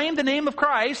you claim the name of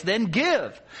Christ, then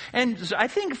give. And I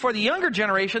think for the younger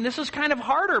generation, this is kind of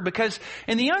harder because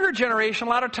in the younger generation,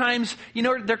 a lot of times,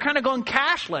 they're kind of going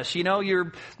cashless.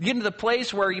 You're getting to the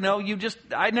place where,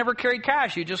 I never carry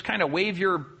cash. You just kind of wave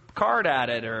your card at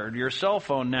it, or your cell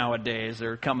phone nowadays.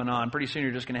 They're coming on. Pretty soon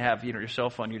you're just going to have, your cell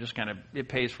phone. You just it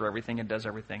pays for everything. It does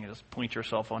everything. You just point your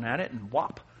cell phone at it and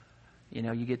whop.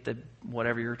 You get the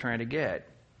whatever you're trying to get.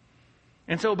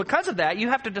 And so because of that, you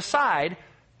have to decide,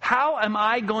 how am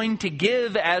I going to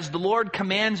give as the Lord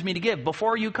commands me to give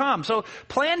before you come? So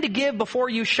plan to give before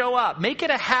you show up. Make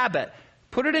it a habit.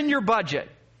 Put it in your budget.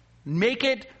 Make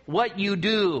it what you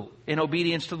do in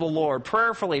obedience to the Lord,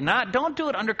 prayerfully. Don't do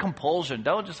it under compulsion.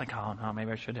 Don't just oh no,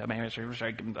 maybe I should give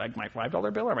like my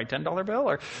 $5 bill or my $10 bill,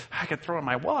 or I could throw in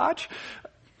my watch.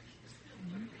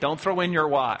 Don't throw in your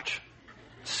watch.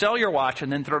 Sell your watch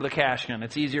and then throw the cash in.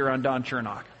 It's easier on Don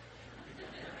Chernock.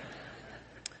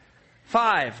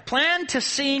 5, plan to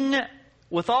sing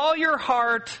with all your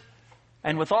heart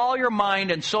and with all your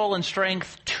mind and soul and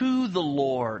strength to the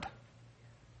Lord.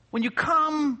 When you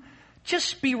come,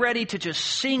 just be ready to just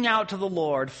sing out to the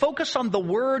Lord. Focus on the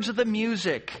words of the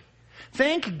music.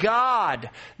 Thank God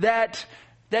that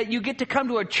you get to come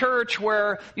to a church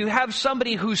where you have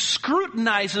somebody who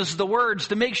scrutinizes the words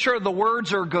to make sure the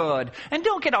words are good. And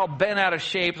don't get all bent out of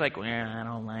shape like, well, I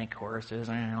don't like horses,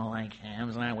 and I don't like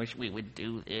hymns, and I wish we would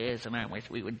do this, and I wish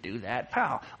we would do that.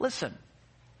 Pal, listen,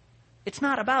 it's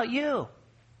not about you.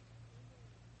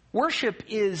 Worship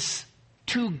is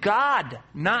to God,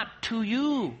 not to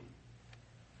you.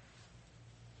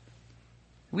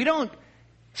 We don't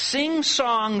sing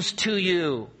songs to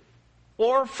you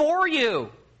or for you,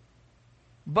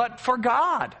 but for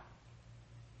God.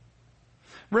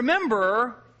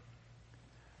 Remember,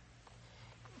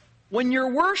 when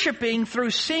you're worshiping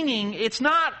through singing, it's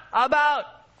not about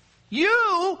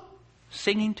you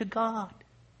singing to God.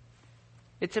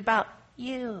 It's about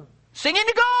you singing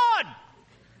to God.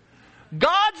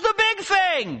 God's the big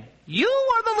thing. You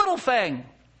are the little thing.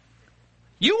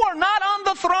 You are not on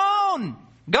the throne.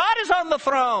 God is on the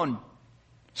throne.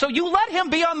 So you let Him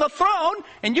be on the throne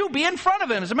and you be in front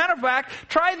of Him. As a matter of fact,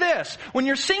 try this. When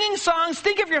you're singing songs,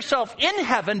 think of yourself in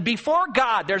heaven before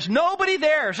God. There's nobody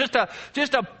there. It's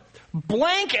just a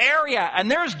blank area. And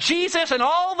there's Jesus and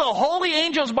all the holy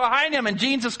angels behind Him. And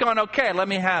Jesus going, okay, let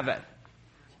me have it.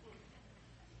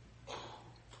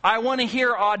 I want to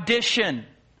hear audition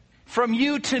from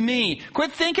you to me.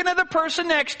 Quit thinking of the person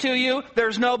next to you.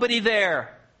 There's nobody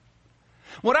there.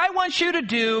 What I want you to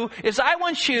do is I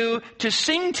want you to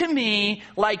sing to me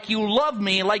like you love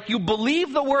me, like you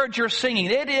believe the words you're singing.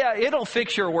 It'll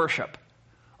fix your worship.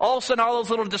 All of a sudden, all those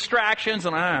little distractions,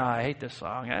 and I hate this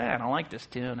song, I don't like this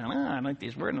tune, and I like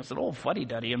these words, and it's an old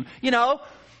fuddy-duddy, and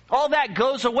all that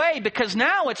goes away because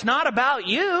now it's not about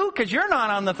you, because you're not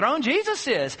on the throne, Jesus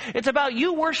is. It's about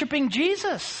you worshiping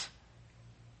Jesus.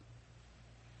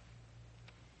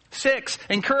 6,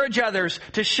 encourage others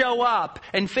to show up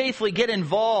and faithfully get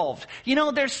involved.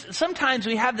 There's sometimes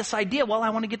we have this idea, well, I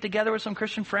want to get together with some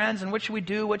Christian friends, and what should we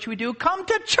do? What should we do? Come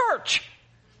to church.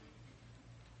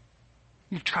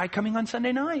 You try coming on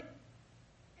Sunday night.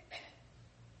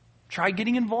 Try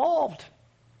getting involved.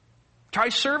 Try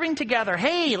serving together.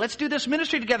 Hey, let's do this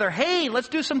ministry together. Hey, let's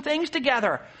do some things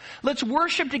together. Let's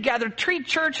worship together. Treat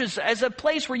churches as a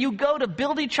place where you go to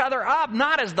build each other up,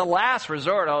 not as the last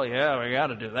resort. Oh yeah, we got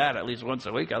to do that at least once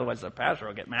a week, otherwise the pastor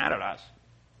will get mad at us.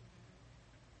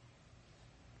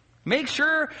 Make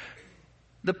sure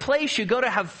the place you go to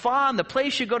have fun, the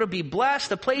place you go to be blessed,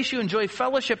 the place you enjoy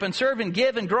fellowship and serve and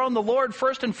give and grow in the Lord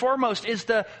first and foremost is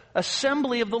the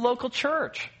assembly of the local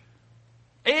church.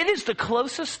 It is the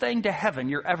closest thing to heaven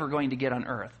you're ever going to get on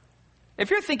earth.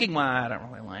 If you're thinking, well, I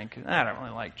don't really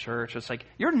like church, it's like,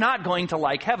 you're not going to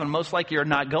like heaven. Most likely you're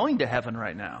not going to heaven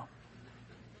right now.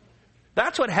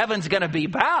 That's what heaven's going to be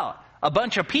about. A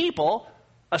bunch of people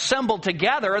assembled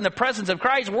together in the presence of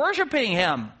Christ, worshiping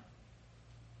Him.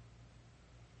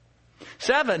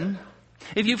 7,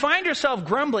 if you find yourself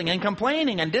grumbling and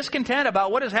complaining and discontent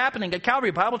about what is happening at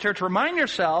Calvary Bible Church, remind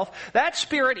yourself that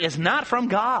spirit is not from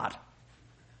God.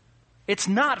 It's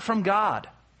not from God.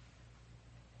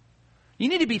 You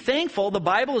need to be thankful the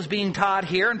Bible is being taught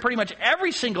here in pretty much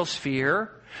every single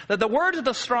sphere, that the words of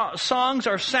the songs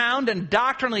are sound and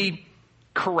doctrinally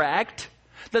correct,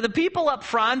 That the people up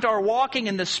front are walking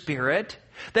in the Spirit,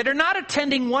 that are not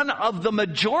attending one of the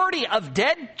majority of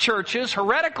dead churches,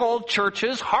 heretical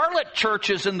churches, harlot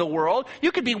churches in the world.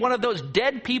 You could be one of those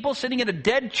dead people sitting in a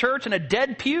dead church in a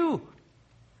dead pew.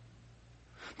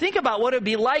 Think about what it would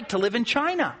be like to live in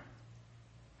China.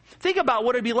 Think about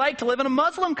what it would be like to live in a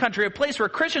Muslim country, a place where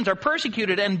Christians are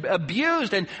persecuted and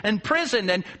abused and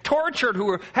imprisoned and tortured,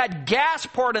 who had gas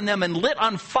poured on them and lit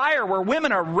on fire, where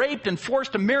women are raped and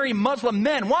forced to marry Muslim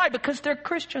men. Why? Because they're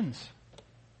Christians.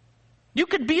 You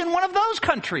could be in one of those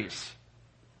countries.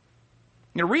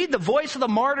 You know, read the Voice of the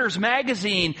Martyrs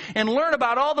magazine and learn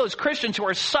about all those Christians who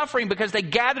are suffering because they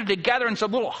gathered together in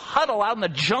some little huddle out in the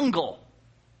jungle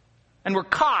and were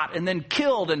caught and then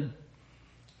killed and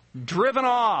driven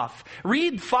off.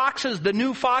 Read the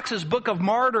new Fox's Book of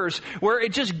Martyrs, where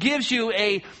it just gives you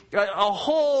a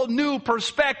whole new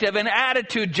perspective and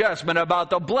attitude adjustment about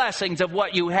the blessings of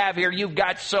what you have here. You've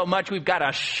got so much. We've got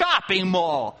a shopping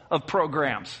mall of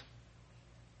programs.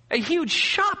 A huge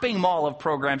shopping mall of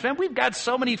programs. Man, we've got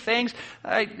so many things.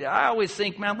 I always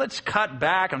think, man, let's cut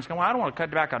back. I'm just going, well, I don't want to cut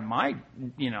back on my,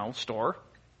 store.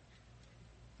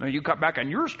 No, you cut back on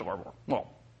your store.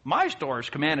 Well, my store is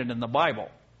commanded in the Bible.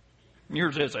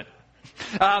 Yours isn't.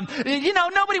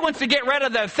 Nobody wants to get rid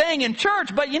of the thing in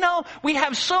church, but we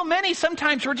have so many,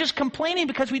 sometimes we're just complaining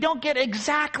because we don't get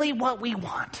exactly what we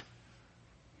want.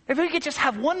 If we could just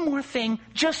have one more thing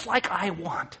just like I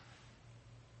want.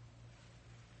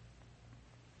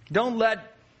 Don't let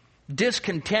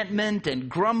discontentment and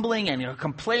grumbling and a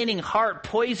complaining heart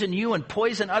poison you and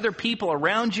poison other people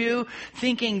around you,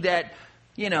 thinking that,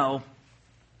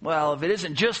 well, if it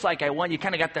isn't just like I want, you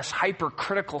kind of got this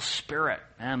hypercritical spirit.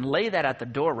 And lay that at the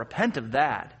door. Repent of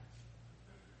that.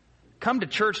 Come to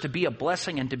church to be a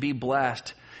blessing and to be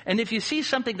blessed. And if you see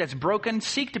something that's broken,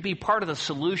 seek to be part of the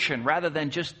solution rather than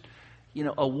just,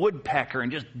 a woodpecker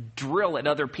and just drill at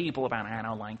other people about, I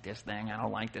don't like this thing, I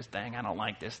don't like this thing, I don't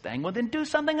like this thing. Well, then do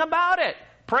something about it.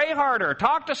 Pray harder.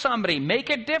 Talk to somebody. Make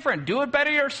it different. Do it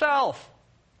better yourself.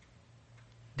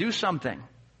 Do something.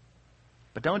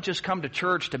 But don't just come to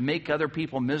church to make other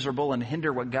people miserable and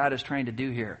hinder what God is trying to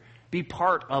do here. Be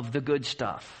part of the good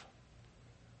stuff.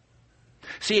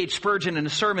 C.H. Spurgeon, in a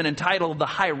sermon entitled The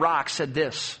High Rock, said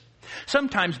this: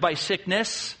 sometimes by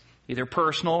sickness, either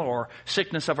personal or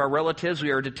sickness of our relatives, we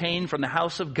are detained from the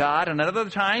house of God. And at other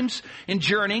times, in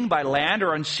journeying by land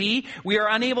or on sea, we are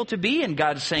unable to be in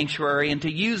God's sanctuary and to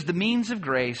use the means of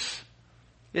grace.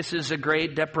 This is a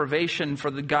great deprivation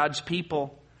for God's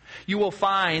people. You will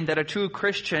find that a true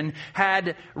Christian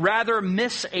had rather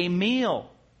miss a meal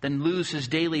than lose his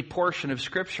daily portion of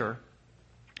Scripture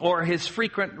or his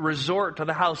frequent resort to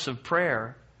the house of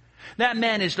prayer. That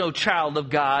man is no child of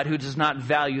God who does not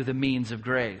value the means of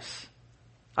grace.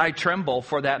 I tremble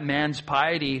for that man's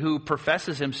piety who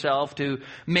professes himself to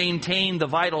maintain the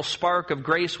vital spark of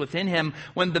grace within him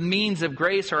when the means of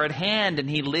grace are at hand and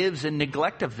he lives in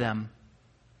neglect of them.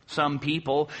 Some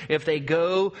people, if they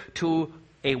go to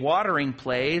a watering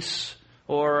place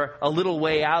or a little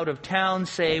way out of town,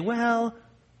 say, well,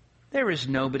 there is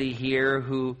nobody here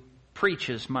who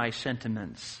preaches my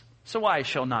sentiments, so I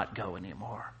shall not go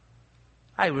anymore.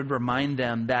 I would remind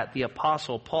them that the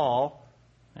Apostle Paul,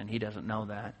 and he doesn't know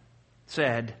that,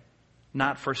 said,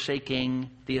 not forsaking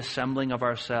the assembling of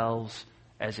ourselves,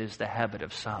 as is the habit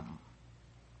of some.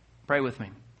 Pray with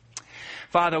me.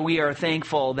 Father, we are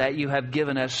thankful that you have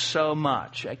given us so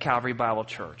much at Calvary Bible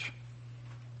Church.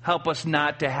 Help us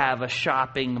not to have a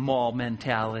shopping mall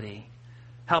mentality.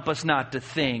 Help us not to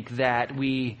think that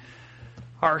we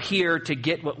are here to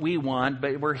get what we want,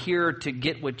 but we're here to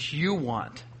get what you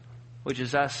want, which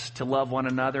is us to love one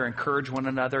another, encourage one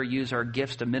another, use our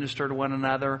gifts to minister to one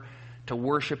another, to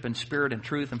worship in spirit and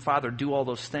truth. And Father, do all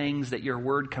those things that your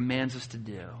word commands us to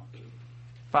do.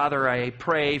 Father, I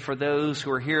pray for those who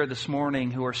are here this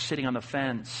morning who are sitting on the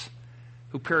fence,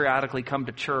 who periodically come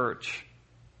to church,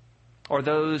 or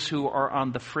those who are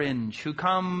on the fringe, who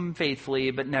come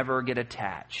faithfully but never get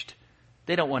attached.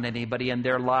 They don't want anybody in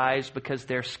their lives because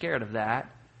they're scared of that.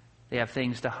 They have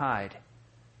things to hide.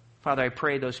 Father, I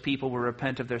pray those people will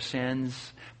repent of their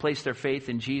sins, place their faith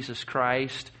in Jesus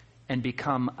Christ, and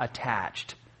become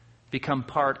attached. Become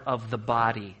part of the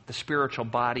body, the spiritual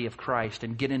body of Christ,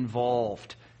 and get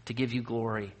involved to give you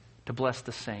glory, to bless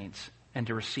the saints, and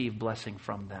to receive blessing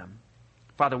from them.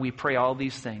 Father, we pray all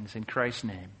these things in Christ's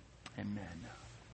name. Amen.